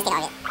away. So just take note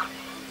of it.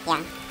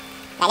 Yeah.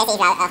 Like let's say if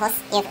you are a host,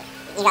 if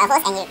you are a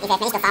host and if you have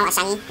managed to farm a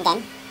shiny then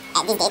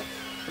at this date,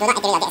 do not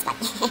activate your date exploit.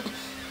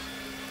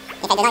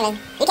 In fact, you can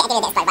activate the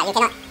date exploit, but you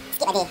cannot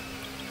skip a day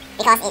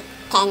because it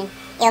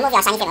will move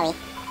your shiny frame away.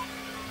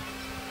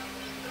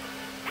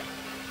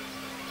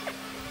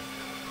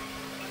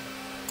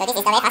 So this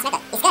is the very fast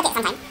method. It's gonna take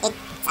some time.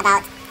 It's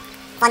about,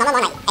 for normal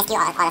mon like SQ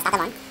or the starter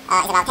mon,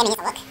 it's about 10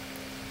 minutes of work.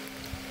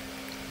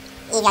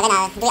 If you're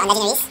gonna do it on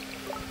legendaries,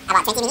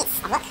 about 20 minutes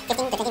of work,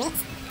 15 to 20 minutes.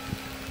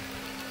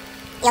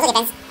 It also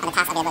depends on the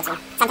task available too.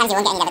 Sometimes you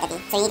won't get any level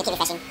 30, so you need to keep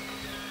refreshing.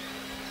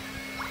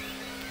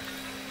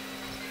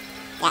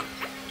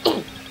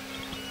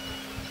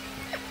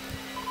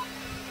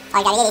 Or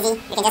if you're really lazy,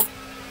 you can just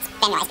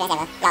spam your experience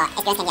level. Your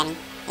experience can be, I mean.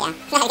 Yeah. You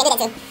can do that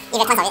too, if you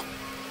have tons of it.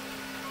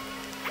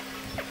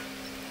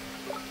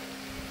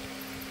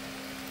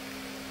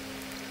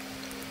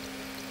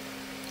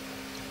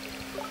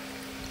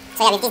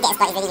 So yeah, with this deck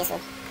exploit is really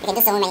useful. You can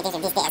do so many things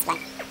with this deck exploit.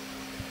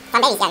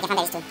 Farm berries, yeah, you can farm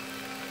berries too.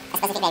 A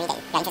specific berry that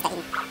you're interested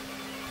in.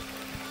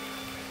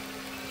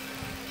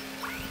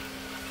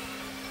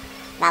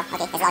 Wow,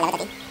 okay, there's a lot of level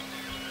 30.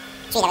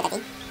 3 level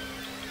 30.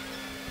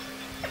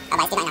 Oh,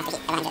 but it's still not enough to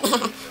hit level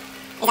 100.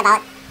 It's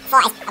about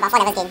 4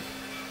 levels gain.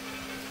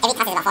 Every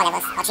task is about 4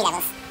 levels, or 3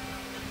 levels.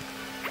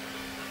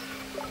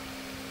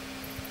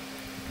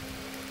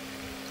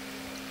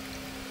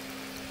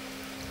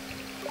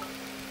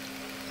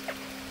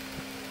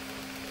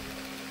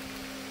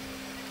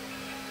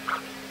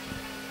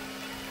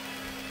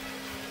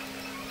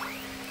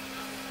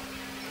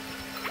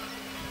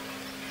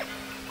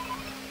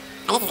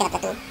 I need to set up the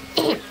 2.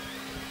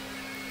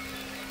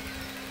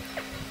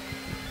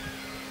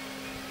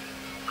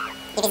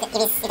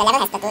 If the level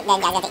has the 2, then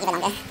yeah, it'll take even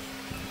longer.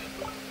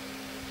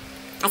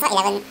 I saw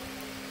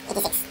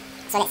 1186,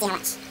 so let's see how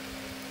much.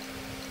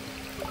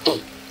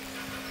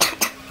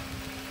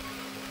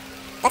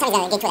 Total is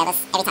gonna gain 2 levels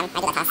every time I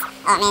do the task.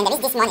 Oh man, that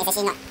means this mon is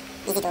actually not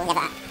easy to level up.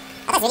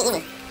 I thought it's really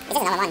easy. It's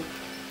just a normal mon.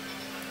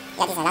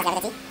 Yeah, this is the last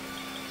level 30.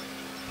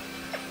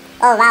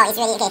 Oh wow, it's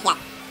really, okay, yeah,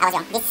 I was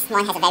wrong. This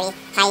mon has a very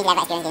high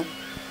level experience gain.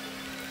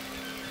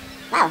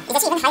 Wow, it's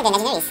actually even higher than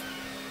legendaries.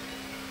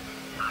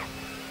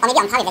 Or maybe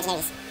on par with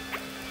legendaries.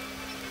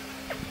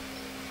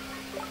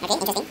 Okay,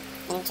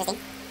 interesting.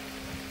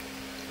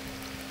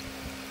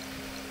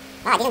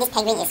 Wow, I didn't know this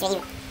penguin is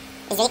really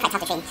quite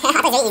tough to train. I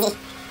thought it's very easy.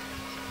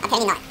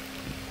 Apparently not.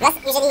 Because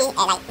usually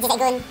at like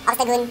Zigzagoon,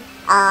 Obstagoon,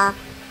 or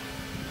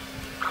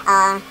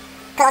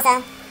closer,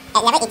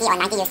 at level 80 or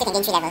 90 you still can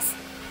gain 3 levels.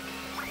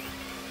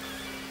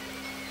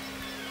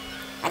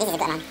 Oh, this is a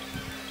good amount.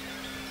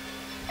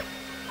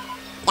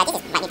 Yeah, this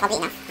might be probably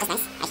enough. That's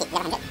nice. I hit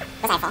level 100.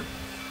 Because I have 4.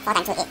 4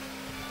 times 2, 8.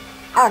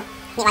 Oh,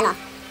 need 1 more.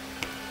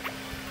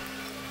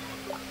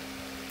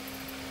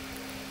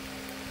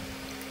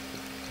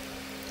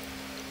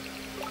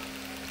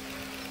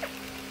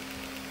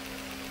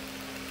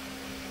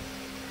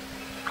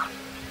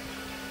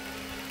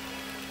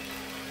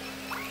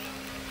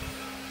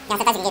 Yeah,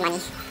 sometimes you can gain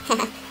money.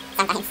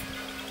 Sometimes.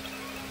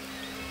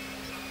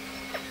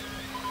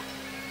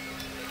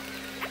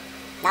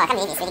 No, I can't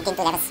believe it's really gain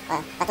 2 levels, or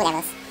 2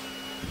 levels.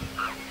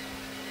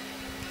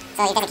 So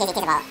if that's the case, it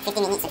takes about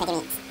 15 minutes to 20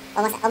 minutes.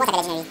 Almost like a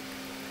legendary.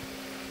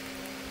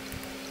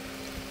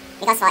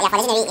 Because for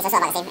legendary, it's also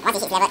about the same. Once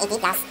it hits level 80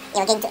 plus, it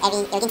will gain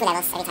 2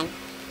 levels every time.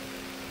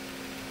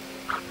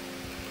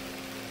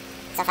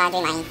 So far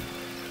during my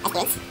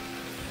experience.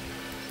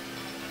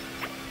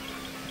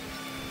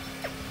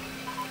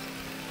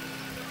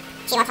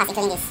 Three more tasks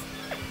including this.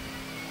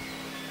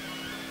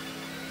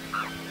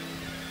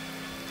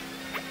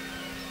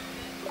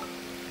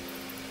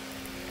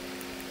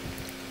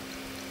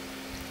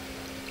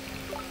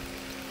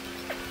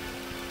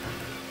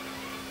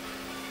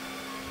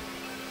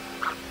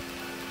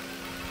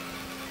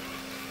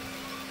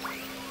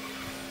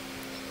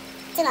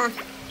 Two more.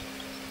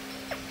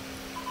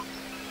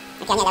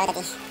 Okay, I need level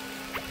 30.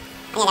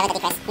 I need level 30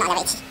 press, not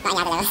level 80, not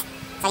any other levels.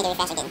 So I need to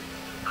refresh again.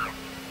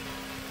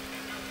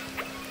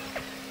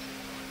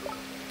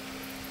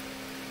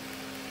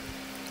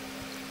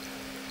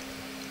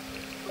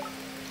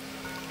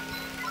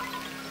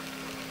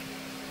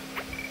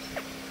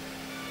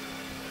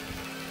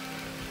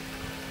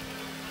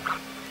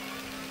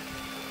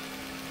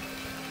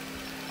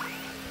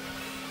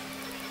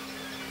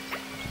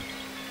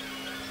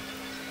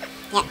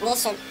 Yeah,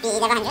 this should be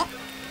 1100.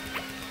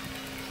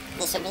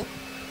 This should be.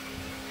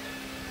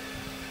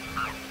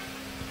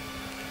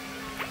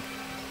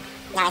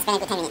 Now I spent a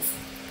good 10 minutes.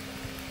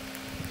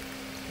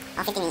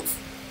 Or 15 minutes.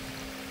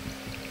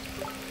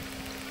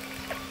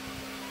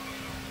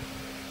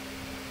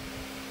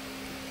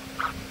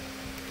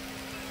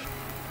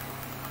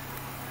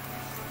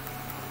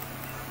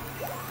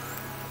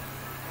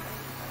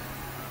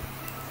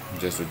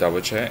 Just to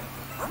double check.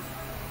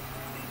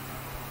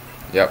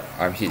 Yep,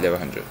 I'm hit level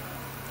 100.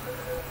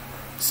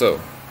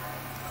 So,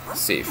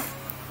 save.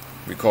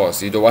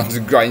 Because you don't want to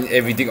grind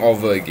everything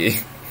over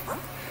again.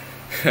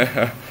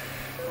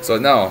 So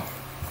now,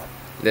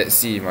 let's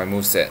see my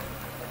moveset.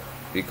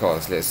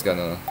 Because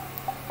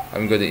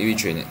I'm gonna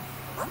retrain it.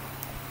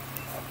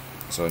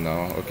 So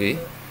now, okay.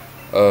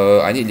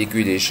 I need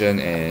liquidation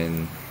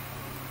and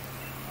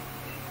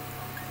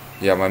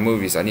yeah, my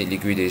move is I need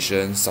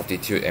liquidation,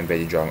 substitute and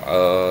belly drum.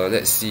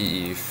 Let's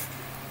see if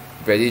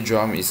belly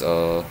drum is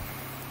a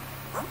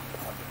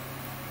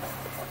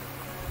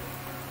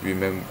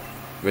remember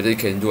whether you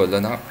can do a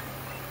learn up.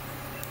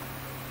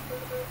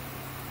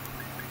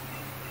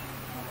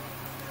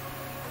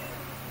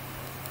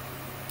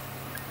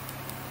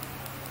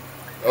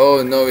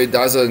 Oh no, it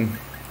doesn't.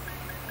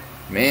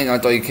 Man, I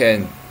thought you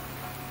can.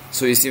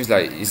 So it seems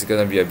like it's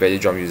gonna be a belly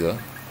drum user.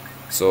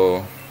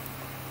 So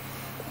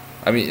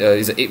I mean,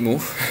 it's an 8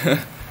 move.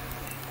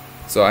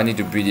 So I need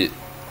to breed it.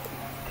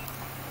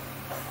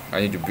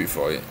 I need to breed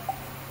for it.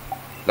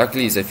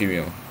 Luckily it's a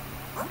female.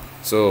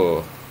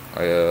 So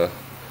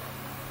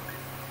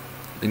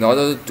in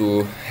order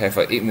to have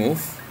an egg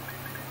move,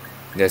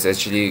 there's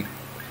actually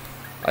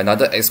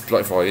another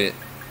exploit for it.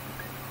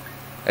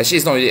 Actually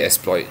it's not really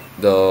exploit.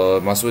 The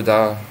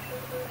Masuda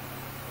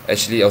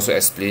actually also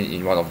explained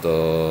in one of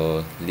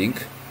the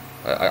link.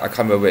 I can't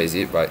remember where is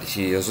it, but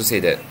he also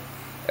said that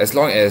as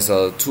long as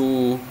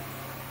two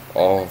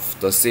of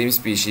the same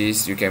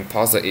species, you can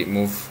pass the egg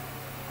move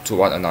to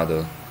one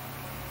another.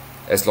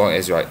 As long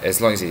as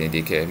it's in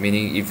daycare.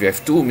 Meaning if you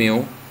have two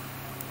male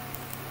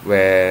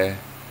where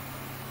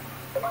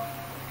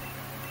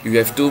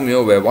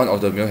one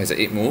of the male has an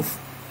egg move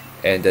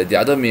and the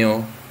other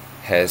male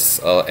has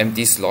an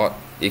empty slot,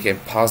 it can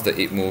pass the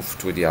egg move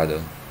to the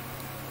other.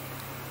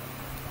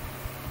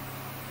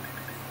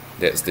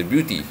 That's the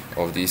beauty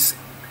of this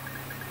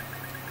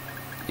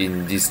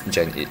in this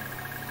Gen 8.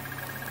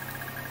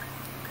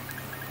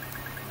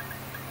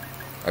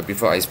 I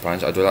prefer Ice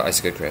Punch, I don't like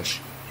Icicle Crash.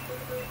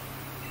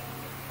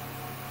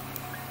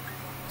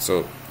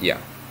 So yeah.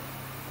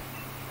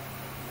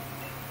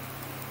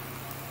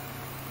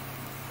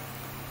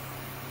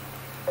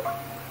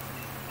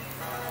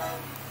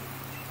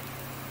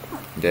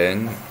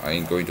 Then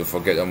I'm going to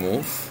forget a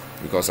move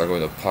because I'm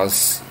going to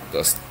pass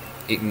the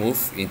egg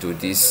move into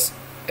this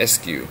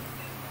SQ.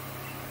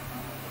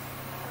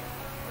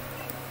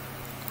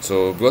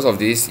 So because of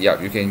this,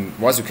 yeah, you can,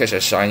 once you catch a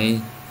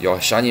shiny,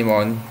 your shiny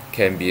mon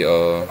can be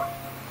a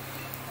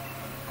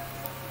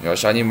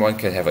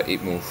have an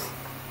egg move.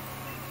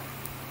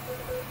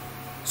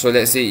 So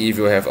let's say if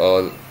you have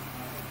a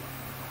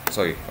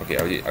I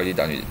already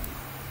done it.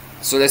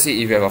 So let's say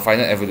if you have a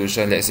final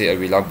evolution, let's say a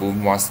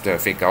Rillaboom wants to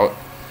have fake out,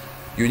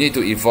 you need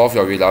to evolve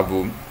your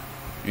Rillaboom.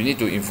 You need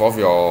to evolve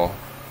your,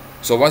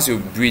 so once you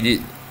breed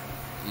it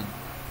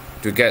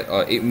to get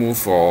an egg move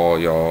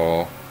from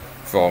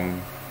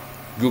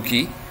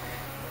Rookie,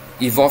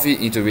 evolve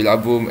it into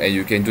Rillaboom and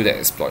you can do that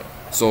exploit.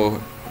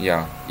 So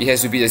yeah, it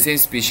has to be the same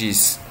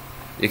species.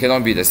 It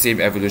cannot be the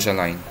same evolution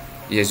line.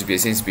 It has to be the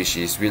same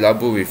species.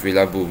 Rillaboom with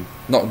Rillaboom,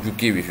 not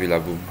Rookie with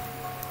Rillaboom.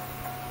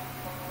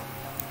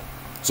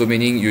 So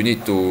meaning you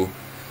need to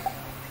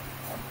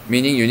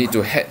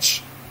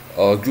hatch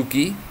a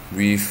Rookie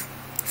with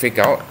fake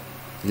out,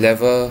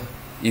 level,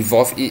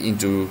 evolve it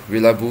into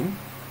Rillaboom,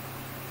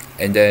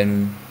 and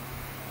then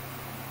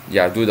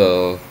yeah, do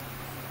the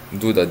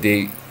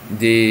day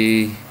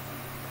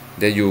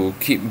then you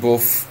keep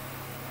both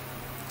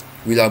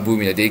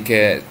Rillaboom in the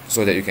daycare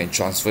so that you can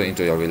transfer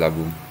into your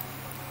Rillaboom.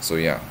 So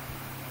yeah,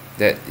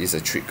 that is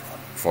a trick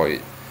for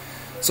it.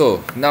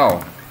 So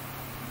now,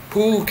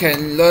 who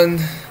can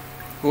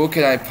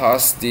I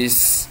pass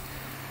this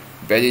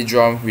belly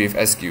drum with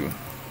SQ?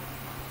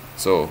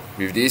 So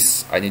with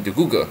this, I need to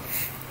Google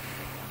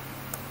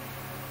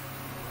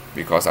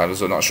because I'm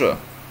also not sure.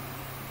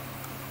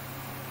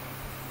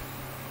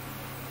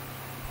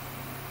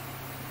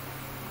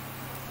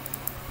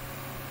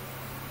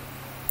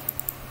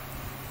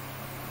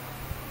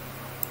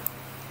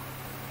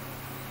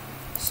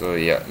 So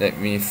yeah, let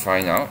me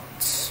find out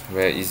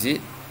where is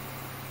it.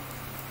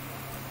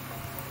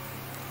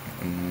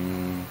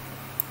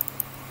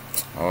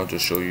 I want to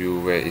show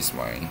you where is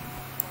my.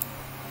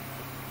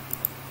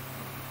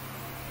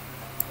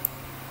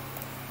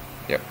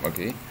 Yep,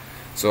 okay.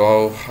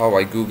 So how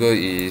I Google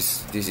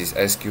is, this is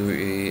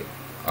SQAISU.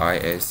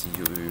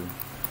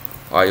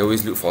 I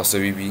always look for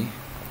Cerebi.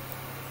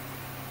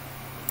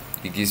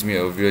 It gives me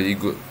a really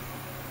good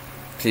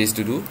place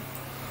to do.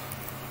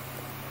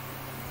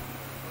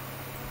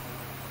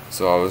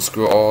 So I will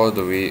scroll all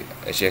the way.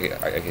 Actually,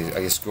 I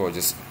can scroll or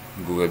just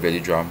Google belly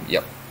drum.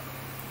 Yep,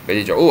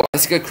 belly drum. Oh,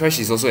 Icicle Crash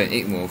is also an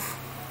egg move.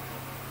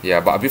 Yeah,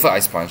 but I prefer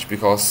Ice Punch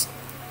because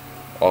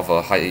of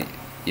a high.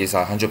 It's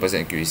 100%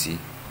 accuracy.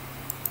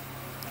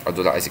 I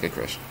don't like Icicle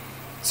Crash.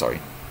 Sorry.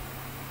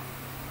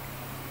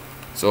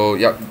 So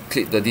yep,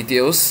 click the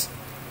details,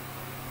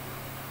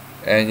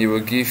 and it will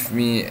give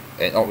me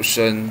an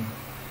option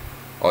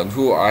on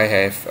who I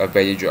have a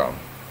belly drum.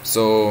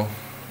 So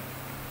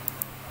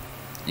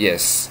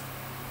yes.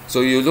 So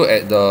you look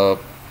at the,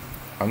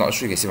 I'm not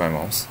sure you can see my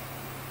mouse.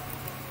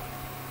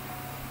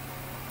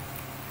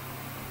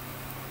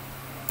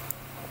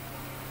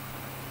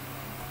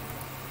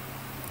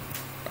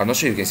 I'm not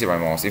sure you can see my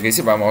mouse. If you can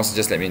see my mouse,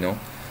 just let me know.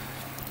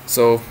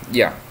 So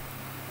yeah,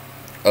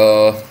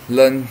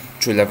 learn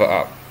through level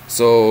up.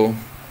 So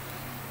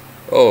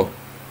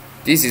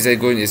this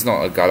Zigzagoon is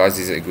not a Gala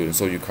Zigzagoon,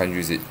 so you can't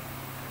use it.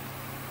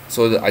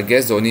 So I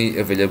guess the only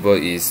available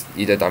is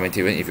either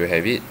Diamantarian if you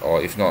have it,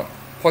 or if not,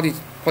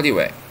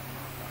 Poliwag.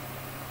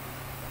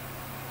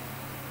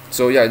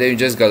 So yeah, then you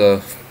just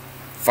gotta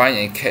find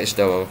and catch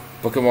the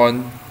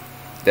Pokemon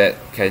that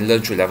can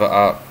learn through level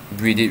up,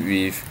 breed it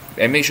with,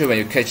 and make sure when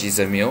you catch it's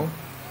a male.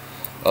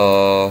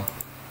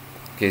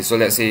 Okay, so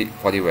let's say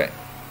Poliwag.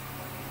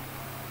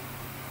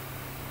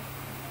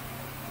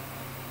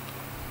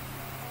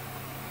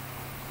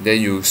 Then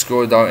you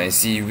scroll down and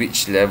see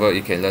which level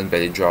it can learn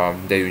belly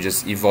drum. Then you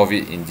just evolve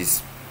it in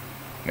this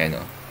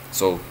manner.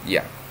 So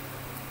yeah,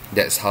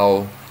 that's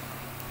how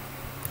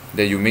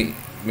Then you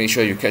make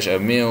sure you catch a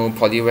male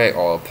Poliwag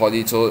or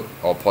Politoad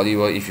or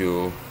Poliwhirl. If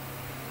you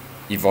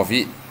evolve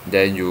it,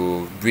 then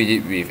you breed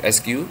it with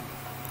SQ,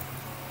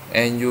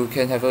 and you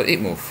can have a 8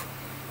 move.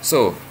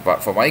 So,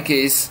 but for my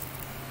case,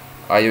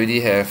 I already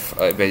have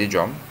a belly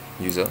drum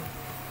user.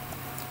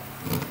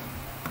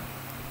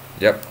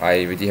 Yep,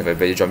 I already have a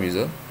belly drum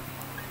user.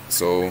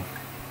 So,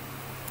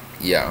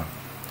 yeah.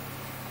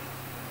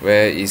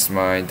 Where is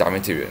my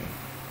Diamantarian?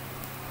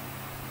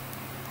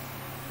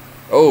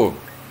 Oh,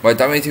 my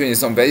Diamantarian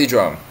is on belly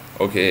drum.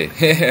 Okay.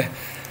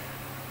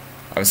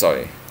 I'm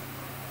sorry.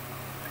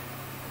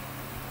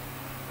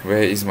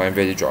 Where is my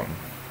belly drum?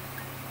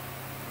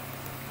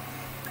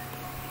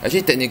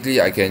 Actually,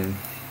 technically, I can.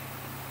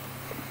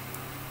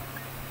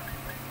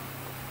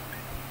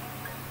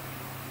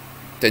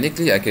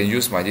 Technically, I can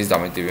use my this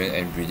Diamantarian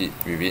and breed it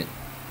with it.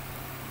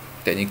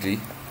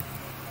 Technically.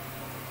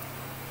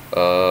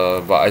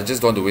 But I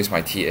just don't want to waste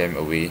my TM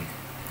away.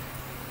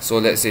 So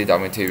let's say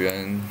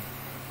Diamantarian.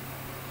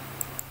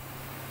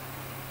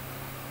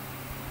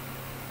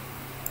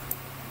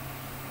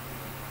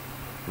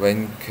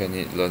 When can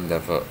it learn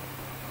level?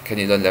 Can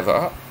it learn level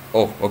up?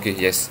 Oh, okay,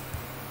 yes.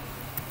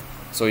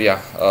 So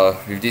yeah,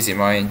 with this in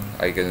mind,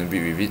 I can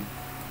breed with it.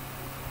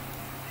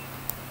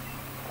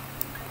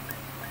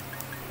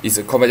 It's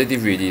a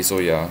competitive really, so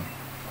yeah.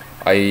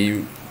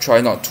 I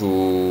try not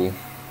to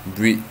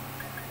breed.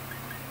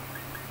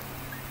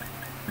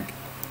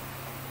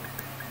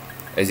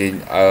 As in,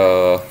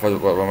 what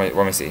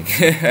am I saying?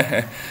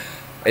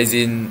 As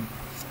in,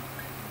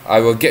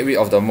 I will get rid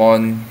of the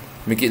Mon,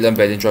 make it learn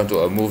belly drum to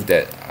a move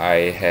that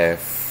I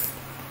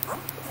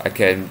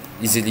can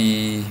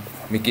easily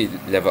make it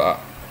level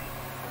up,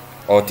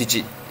 or teach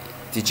it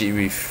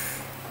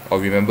with, or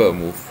remember a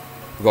move,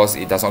 because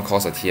it does not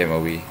cost a TM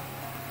away.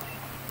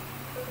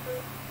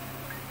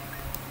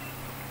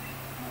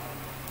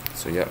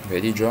 So yeah,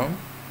 belly drum.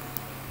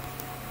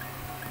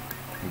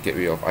 Get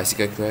rid of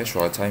Icicle Crash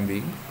for the time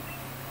being.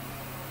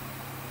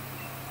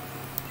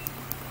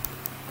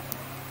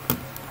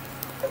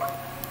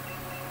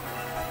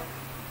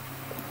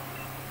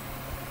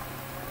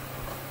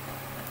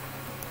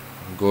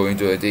 Go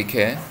into a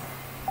daycare.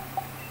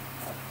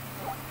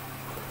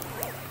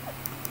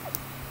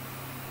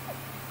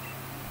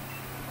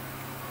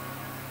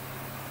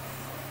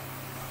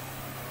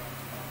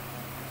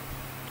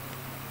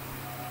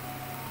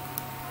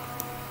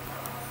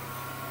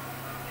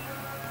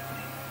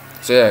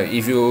 So yeah,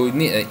 if you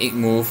need an 8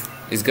 move,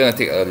 it's gonna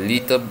take a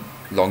little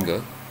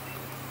longer.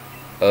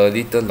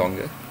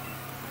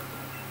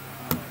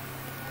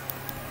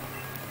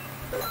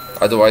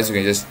 Otherwise, you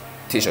can just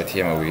teach your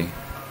TM away.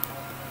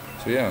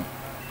 So yeah,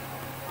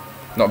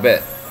 not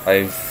bad.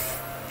 I've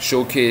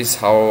showcased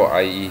how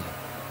I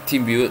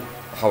team build,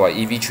 how I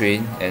EV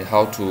train, and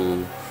how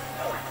to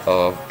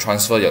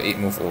transfer your 8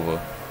 move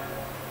over.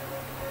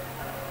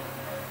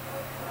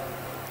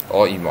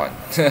 All in one.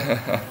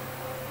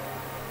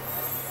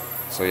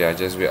 So yeah,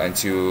 just wait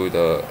until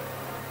the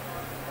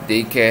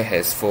daycare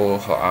has full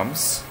her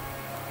arms.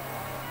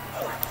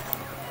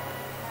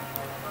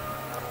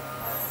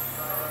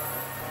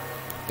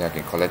 Then I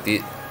can collect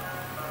it.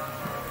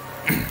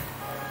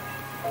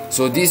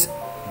 So this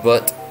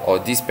bird or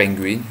this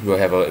penguin will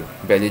have a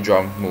belly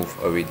drum move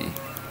already.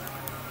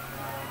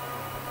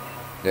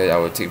 Then I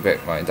will take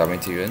back my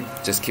Diamantarian,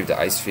 just keep the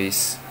ice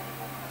face,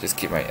 just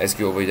keep my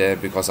SQ over there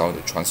because I want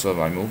to transfer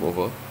my move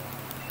over.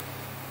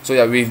 So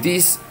yeah, with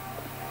this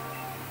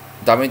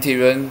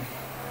Diamantarian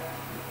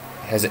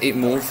has an 8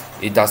 move,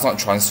 it does not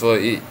transfer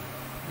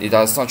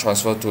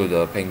to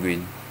the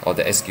penguin or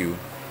the SQ.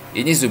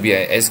 It needs to be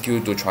an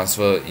SQ to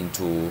transfer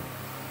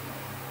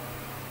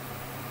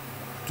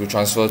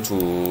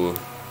to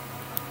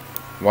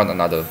one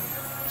another.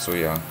 So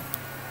yeah.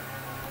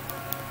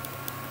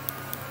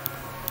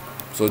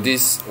 So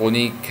this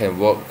only can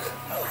work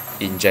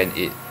in Gen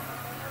 8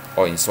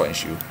 or in Sword and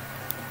Shield.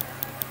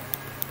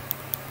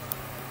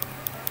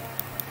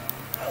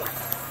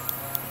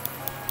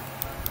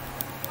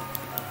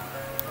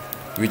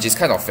 Which is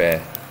kind of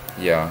fair,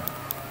 yeah.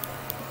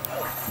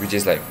 Which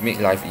is like make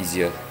life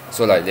easier.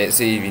 So like let's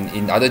say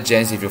in other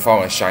gens, if you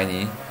found a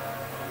shiny,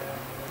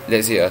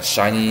 let's say a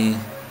shiny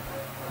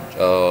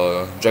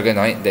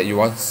Dragonite that you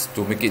want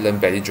to make it learn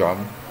belly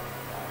drum.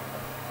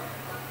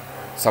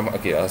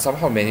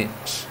 Somehow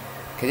manage.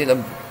 Can it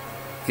learn?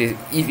 Okay,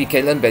 if it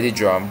can learn belly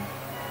drum,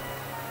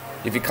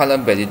 if it can't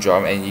learn belly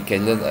drum and it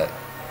can learn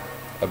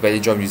a belly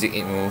drum using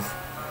 8 move,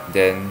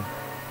 then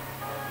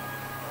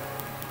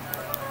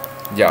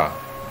yeah,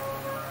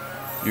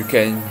 you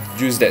can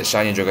use that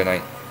shiny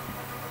Dragonite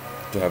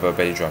to have a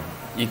belly drum.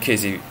 In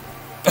case you,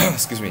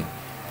 excuse me,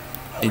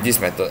 in this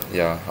method,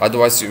 yeah.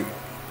 Otherwise,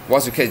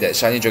 once you catch that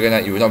shiny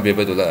Dragonite, you will not be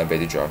able to learn a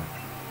belly drum.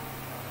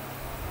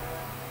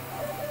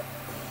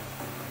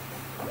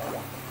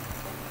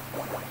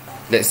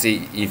 Let's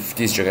see if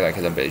this Dragonite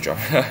can learn belly drum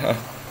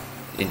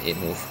in 8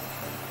 move.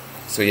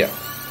 So yeah,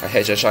 I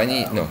hatched a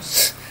shiny. No,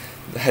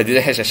 I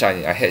didn't hatch a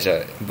shiny. I hatched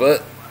a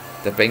bird,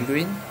 the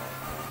penguin.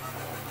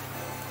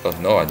 Oh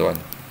no, I don't.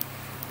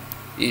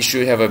 It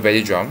should have a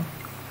belly drum.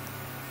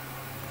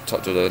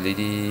 talk to the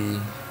lady.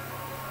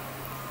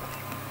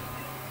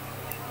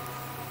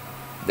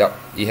 Yup,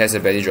 it has a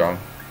belly drum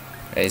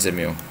and it's a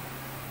male.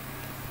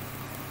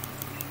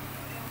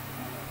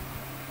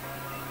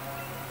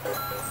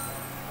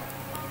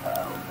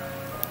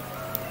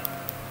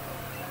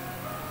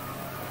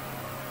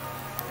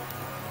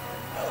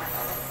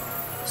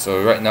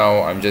 So right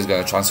now I'm just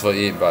gonna transfer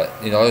it, but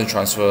in order to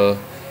transfer,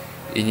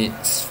 it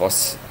needs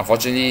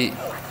unfortunately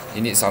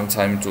it needs some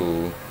time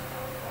to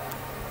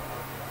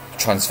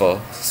transfer.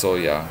 So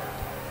yeah,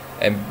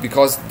 and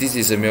because this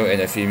is a male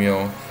and a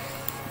female,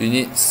 you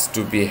need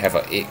to have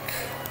an egg,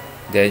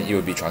 then it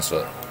will be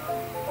transferred.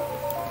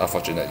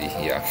 Unfortunately,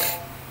 yeah.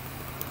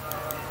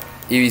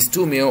 If it's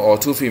 2 male or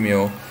 2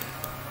 female,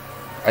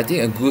 I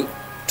think a good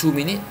 2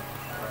 minutes,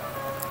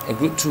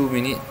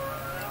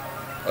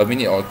 a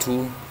minute or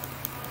two,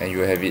 and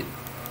you have it.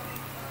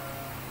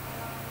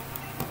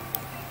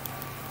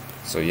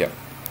 So yeah,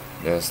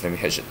 just let me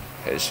hatch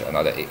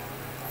another egg.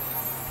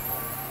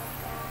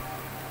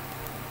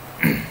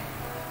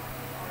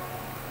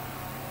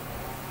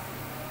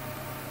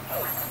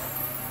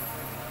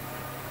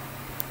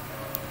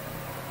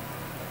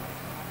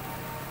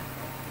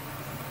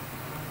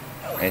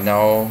 And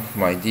now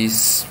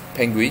this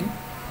penguin,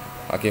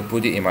 I can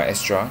put it in my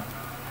extra,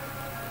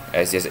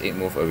 as there's an egg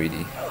move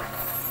already.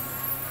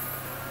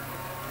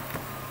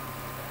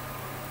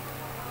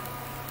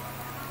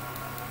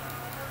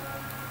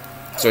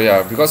 So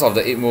yeah, because of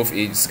the egg move,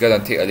 it's gonna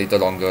take a little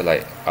longer,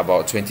 like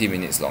about 20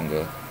 minutes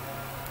longer.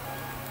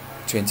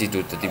 20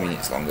 to 30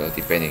 minutes longer,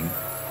 depending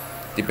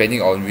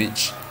on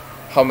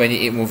how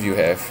many egg move you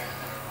have,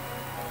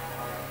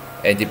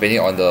 and depending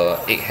on the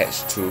egg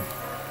hatch too.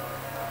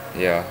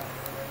 Yeah.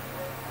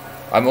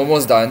 I'm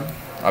almost done.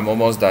 I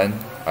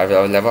have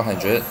level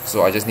 100,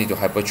 so I just need to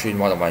hyper train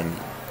one of my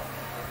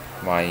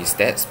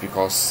stats,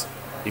 because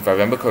if I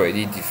remember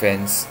correctly,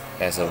 defense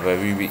has a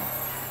very weak.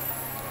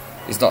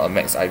 It's not a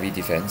max IV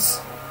defense,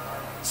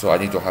 so I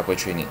need to hyper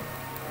train it.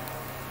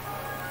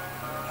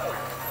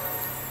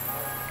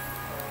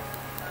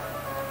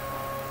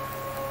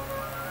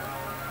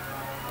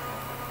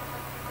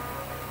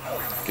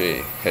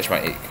 Okay, hatch my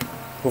egg.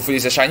 Hopefully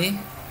it's a shiny.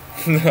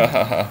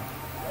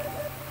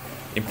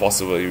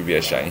 Impossible, it will be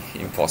a shiny.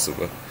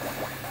 Impossible.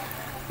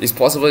 It's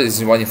possible,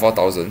 it's 1 in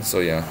 4,000, so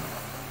yeah.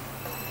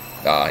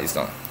 It's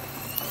not.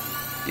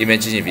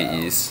 Imagine if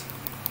it is.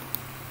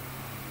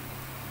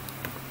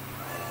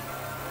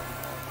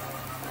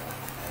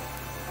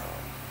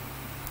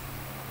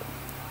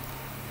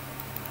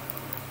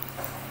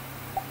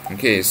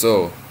 Okay,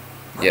 so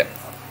yeah.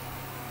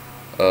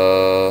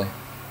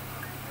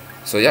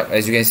 So yep,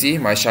 as you can see,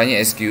 my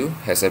shiny SQ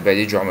has a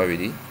belly drum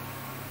already.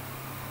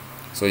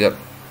 So yep,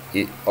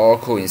 it all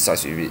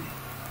coincides with it.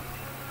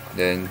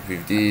 Then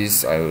with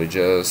this, I will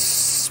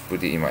just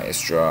put it in my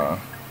extra,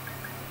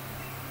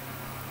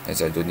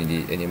 as I don't need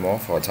it anymore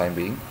for the time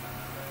being.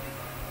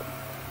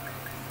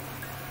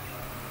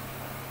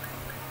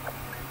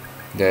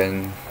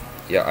 Then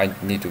yeah, I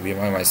need to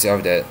remind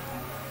myself that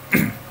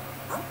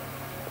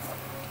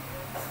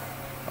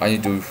I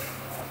need to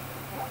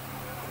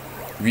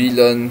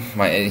relearn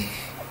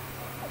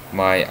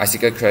my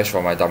icicle crash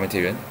for my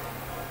Dalmatian,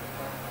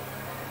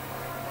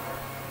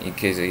 in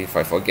case if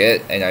I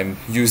forget and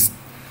I use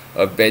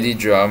a belly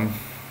drum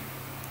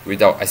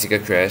without icicle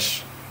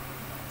crash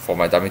for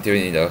my Dalmatian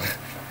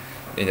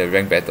in the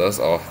rank battles,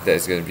 or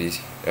that's gonna be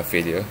a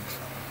failure.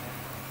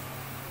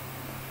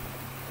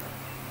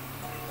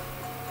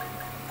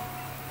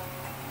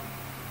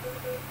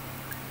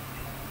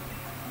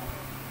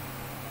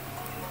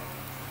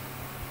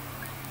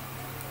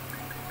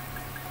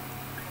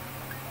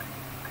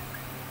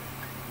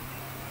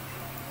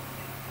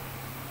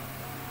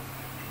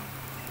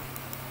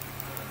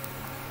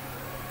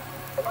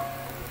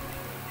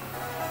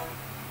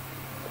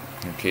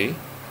 Okay,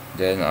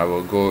 then I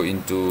will go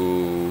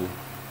into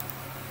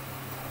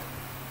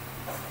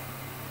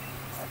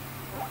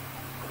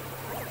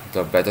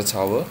the battle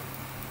tower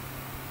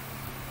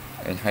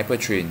and hyper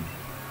train.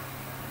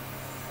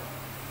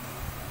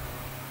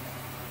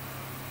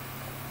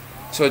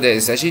 So there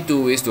is actually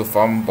 2 ways to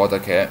farm border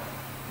cap.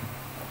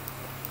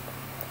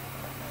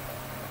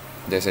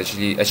 There's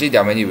actually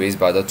there are many ways,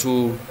 but the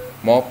 2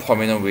 more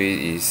prominent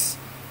way is,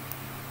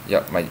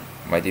 yep,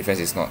 my defense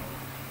is not.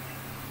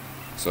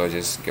 So I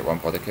just get 1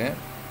 border cap,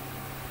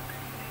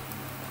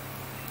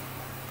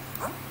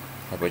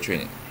 hyper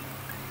train it.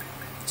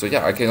 So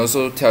yeah, I can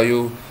also tell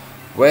you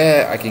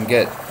where I can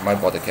get my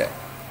border cap.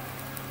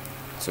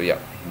 So yeah,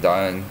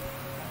 done.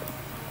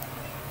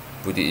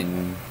 Put it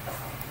in.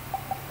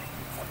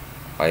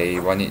 I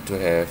want it to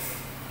have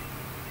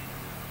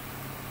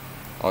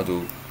how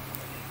to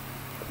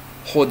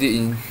hold it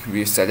in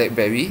with select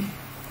berry,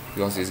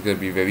 because it's gonna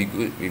be very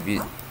good with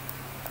it.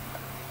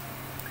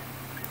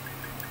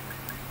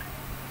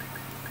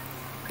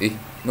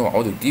 No, I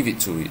want to give it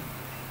to it.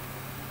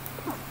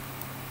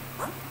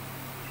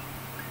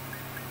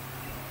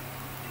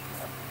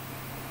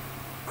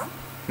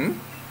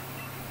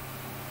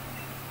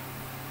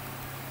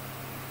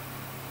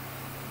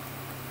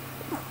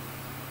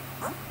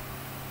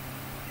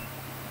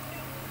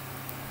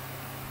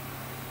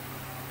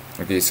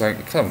 Okay, it's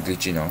kind of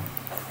glitchy now.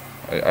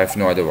 I have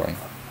no idea why.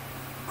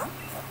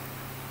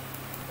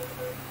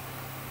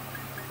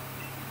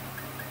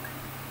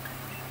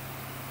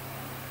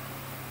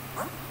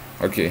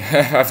 Okay,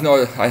 I have no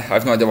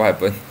idea what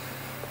happened.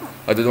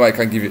 I don't know why I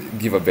can't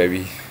give a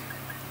berry.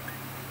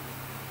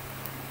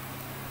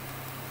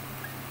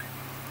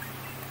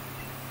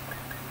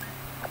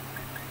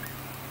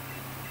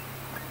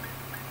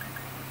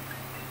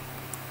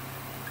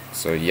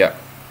 So yeah,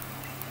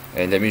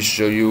 and let me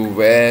show you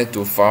where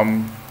to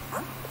farm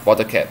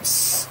bottle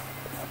caps.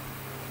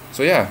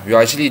 So yeah, you're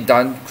actually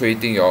done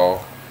creating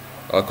your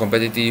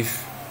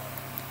competitive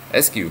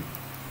SQ.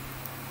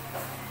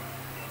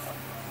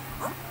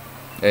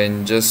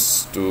 And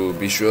just to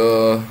be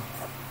sure,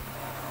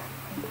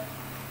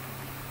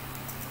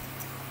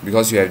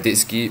 because you have dead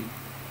skip,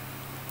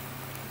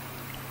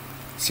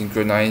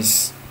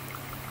 synchronize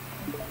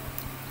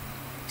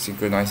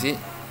it.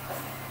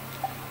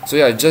 So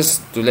yeah,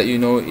 just to let you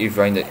know, if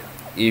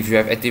you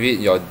have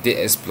activated your dead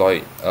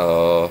exploit,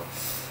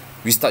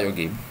 restart your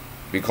game,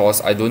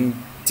 because I don't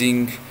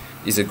think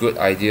it's a good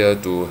idea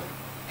to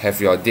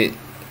have your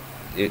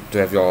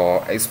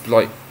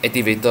exploit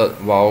activated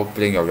while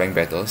playing your ranked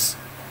battles.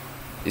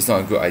 It's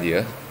not a good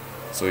idea.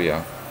 So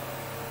yeah.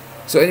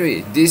 So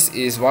anyway, this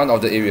is one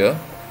of the area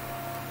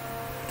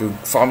to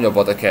farm your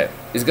bottle cap.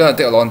 It's gonna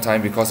take a long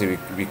time because it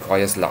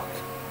requires luck.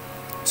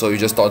 So you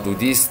just talk to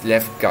this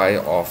left guy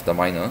of the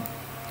miner,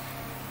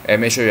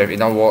 and make sure you have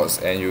enough wards,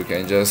 and you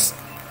can just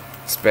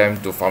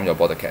spam to farm your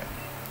bottle cap.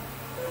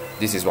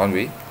 This is one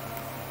way.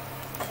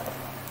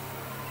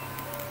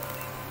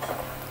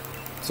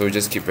 So you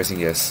just keep pressing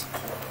yes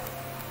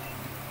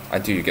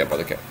until you get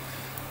bottle cap.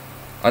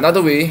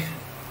 Another way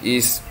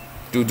is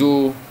to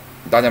do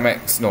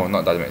Dynamax, no,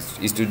 not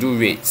Dynamax, is to do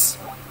raids.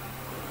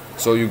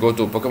 So you go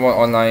to Pokemon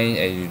Online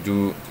and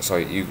you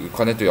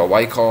connect to your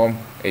Ycom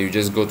and you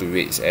just go to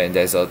raids, and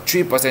there's a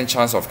 3%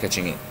 chance of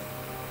catching it,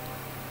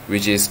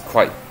 which is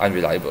quite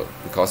unreliable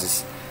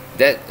because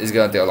that is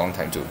gonna take a long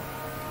time too.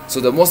 So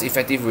the most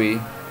effective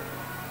way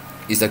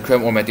is the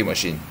Cram-O-Matic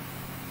machine.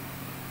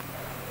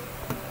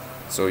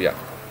 So yeah,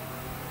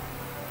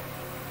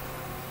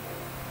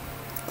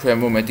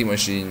 Cram-O-Matic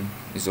machine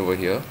is over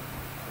here.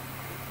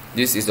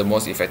 This is the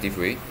most effective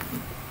way.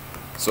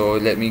 So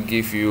let me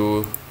give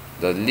you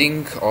the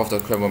link of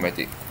the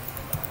Cram-O-Matic.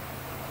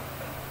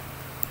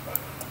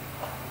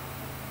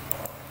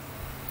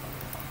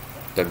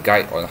 The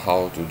guide on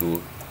how to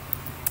do.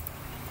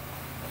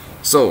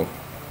 So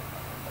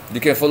you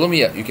can follow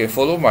me. You can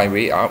follow my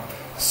way up.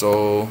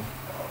 So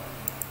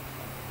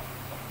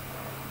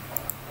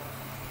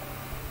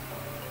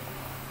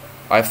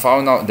I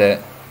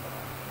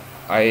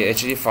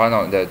actually found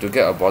out that to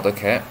get a bottle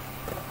cap,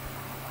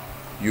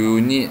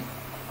 you need,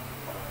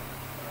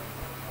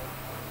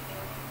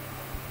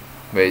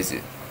 where is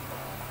it?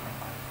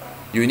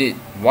 You need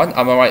 1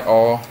 Armorite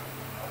ore,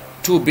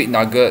 2 big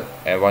nugget,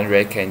 and 1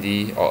 rare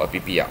candy or a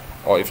PP up.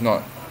 Or if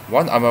not,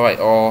 1 Armorite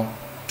ore,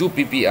 2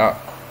 PP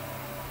up,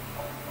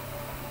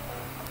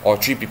 or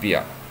 3 PP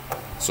up.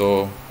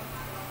 So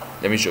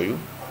let me show you.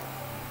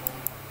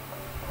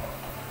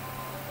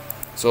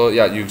 So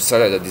yeah, you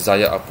select the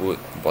desired output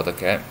bottle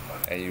cap,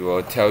 and it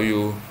will tell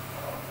you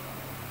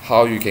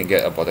how you can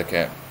get a bottle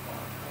cap.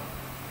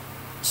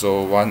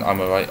 So 1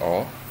 Armorite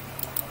ore,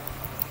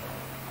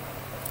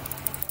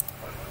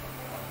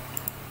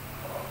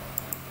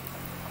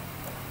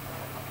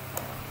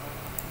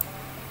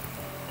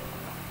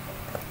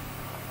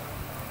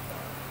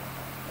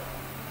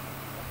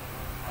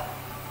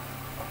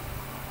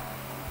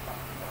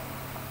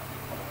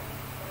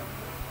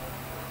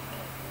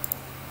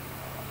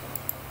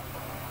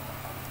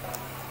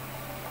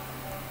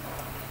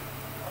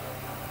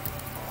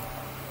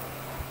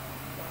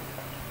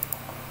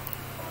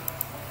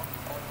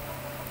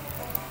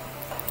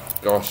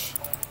 gosh,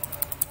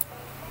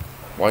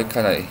 why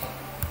can't I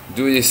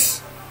do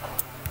this?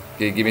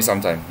 Okay, give me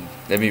some time,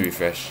 let me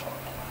refresh.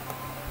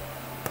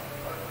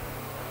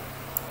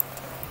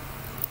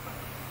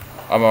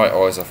 Armorite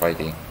ore is a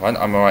fighting. 1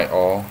 Armorite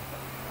ore,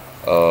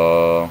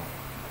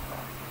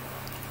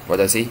 what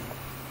does I say?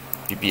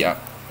 PP up.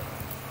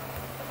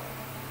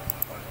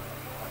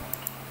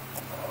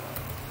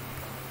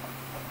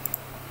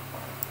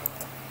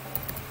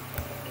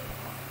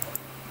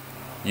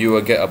 You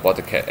will get a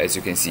bottle cap, as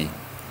you can see.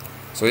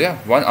 So yeah,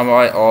 1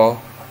 Armorite ore,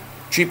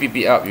 3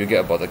 PP up, you get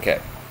a bottle cap.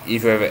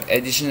 If you have an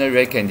additional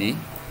rare candy,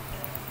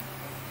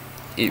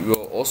 it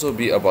will also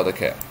be a bottle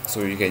cap.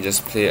 So you can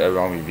just play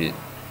around with it.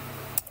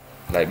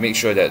 Like, make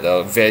sure that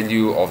the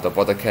value of the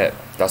bottle cap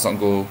does not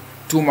go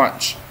too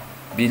much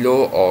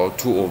below or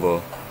too over.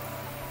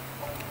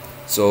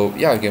 So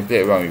yeah, you can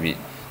play around with it.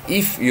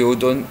 If you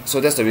don't,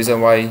 so that's the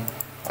reason why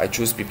I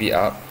choose PP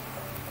up,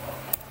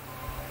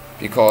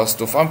 because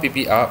to farm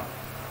PP up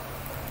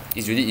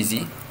is really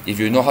easy. If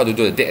you know how to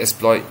do the dead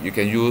exploit, you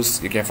can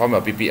farm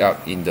a PP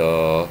up in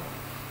the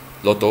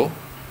Lotto.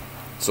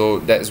 So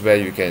that's where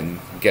you can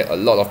get a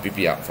lot of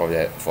PP up for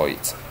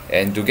it.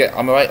 And to get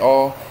Armorite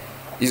ore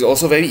is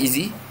also very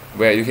easy,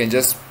 where you can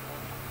just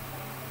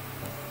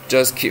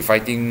just keep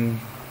fighting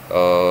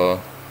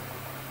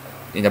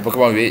in the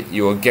Pokemon raid,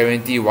 you will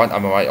guarantee one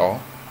Armorite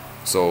Ore.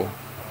 So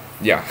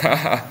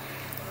yeah.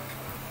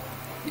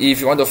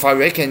 If you want to find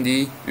rare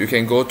candy, you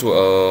can go to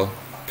a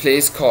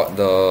place called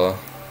the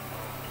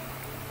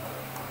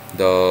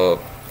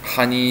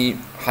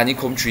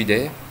honeycomb tree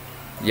there.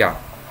 Yeah,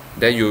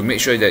 then you make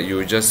sure that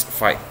you just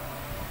fight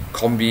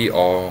Combi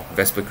or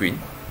Vesper Queen.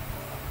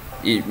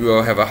 It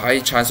will have a high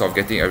chance of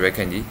getting a rare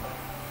candy.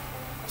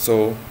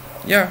 So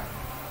yeah,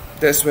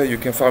 that's where you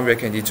can find rare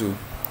candy too.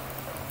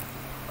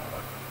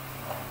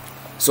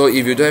 So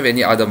if you don't have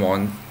any other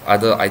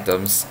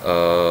items,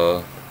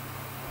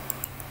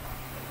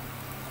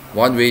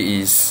 one way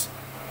is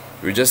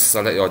you just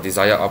select your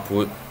desired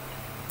output.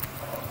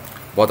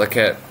 Border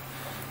cap,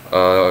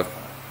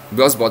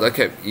 because border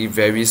cap, it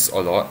varies a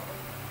lot.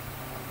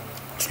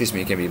 Excuse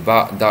me, it can be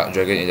bug, dark,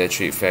 dragon,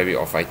 electric, fairy,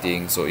 or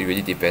fighting. So it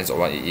really depends on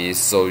what it is.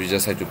 So you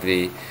just have to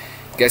play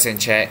guess and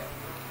check,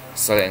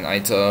 select an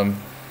item,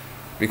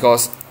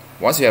 because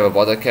once you have a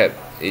border cap,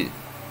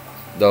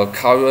 the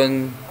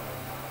current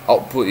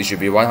output, it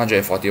should be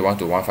 141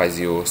 to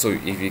 150. So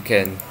if you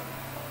can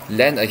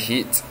land a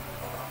hit,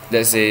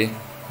 let's say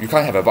you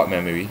can't have a bug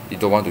memory, you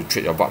don't want to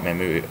trade your bug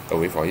memory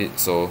away for it.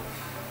 So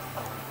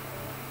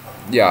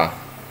yeah,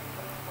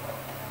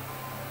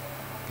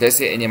 let's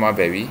say Anima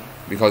Berry,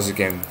 because you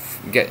can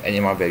get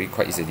Anima Berry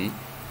quite easily.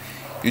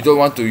 You don't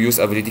want to use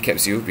ability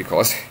capsule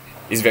because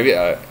it's very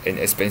an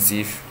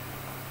expensive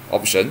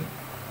option.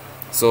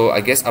 So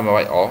I guess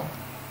Armorite Ore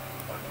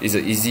is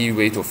an easy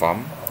way to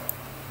farm.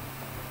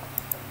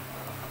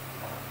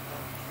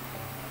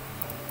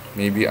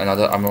 Maybe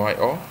another Armorite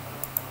Ore.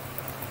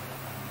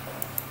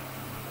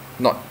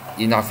 Not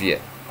enough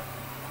yet.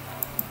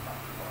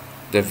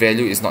 The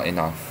value is not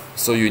enough.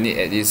 So you need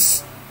at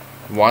least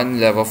one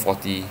level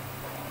 40,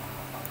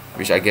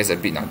 which I guess a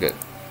big nugget.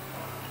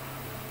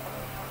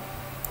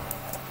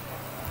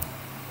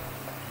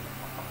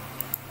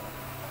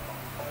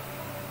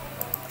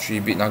 Three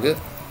big nugget.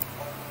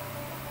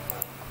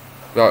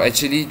 Well,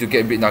 actually, to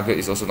get big nugget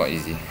is also not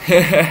easy.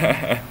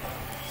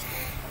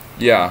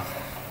 Yeah.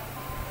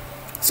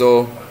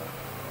 So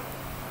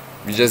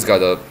we just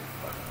gotta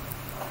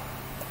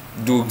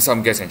do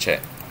some guess and check.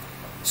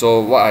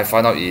 So what I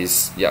found out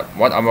is, yeah,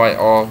 one Armorite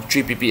or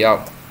 3 PP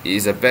up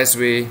is the best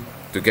way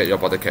to get your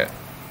border cap.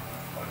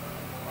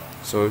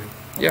 So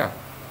yeah,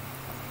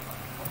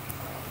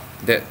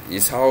 that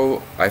is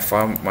how I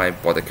found my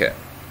border cap.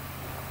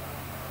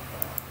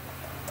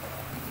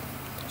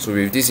 So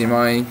with this in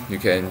mind, you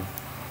can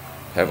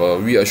have a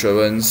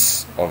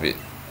reassurance of it.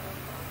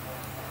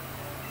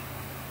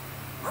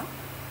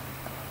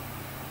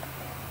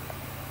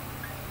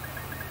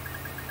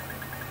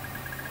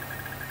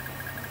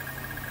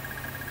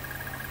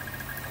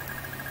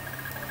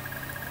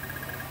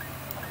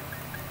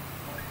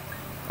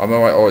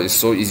 Armorite Ore is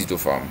so easy to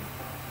farm.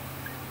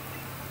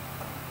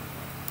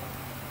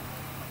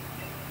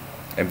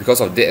 And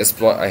because of that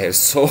exploit, I have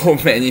so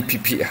many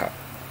PP up.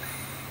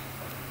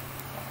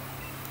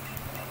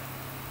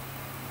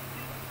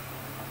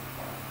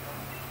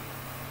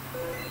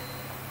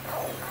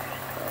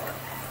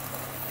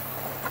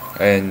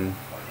 And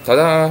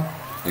ta-da!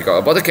 You got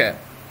a border cap.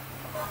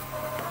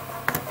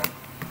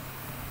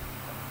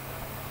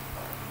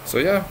 So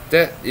yeah,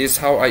 that is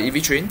how I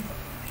EV train.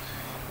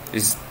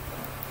 It's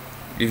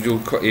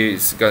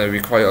gonna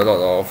require a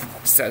lot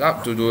of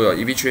setup to do your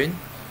EV train.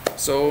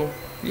 So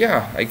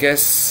yeah, I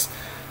guess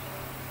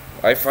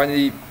I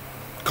finally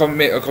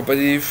made a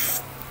competitive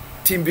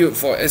team build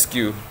for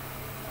SQ.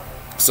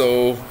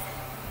 So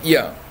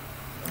yeah,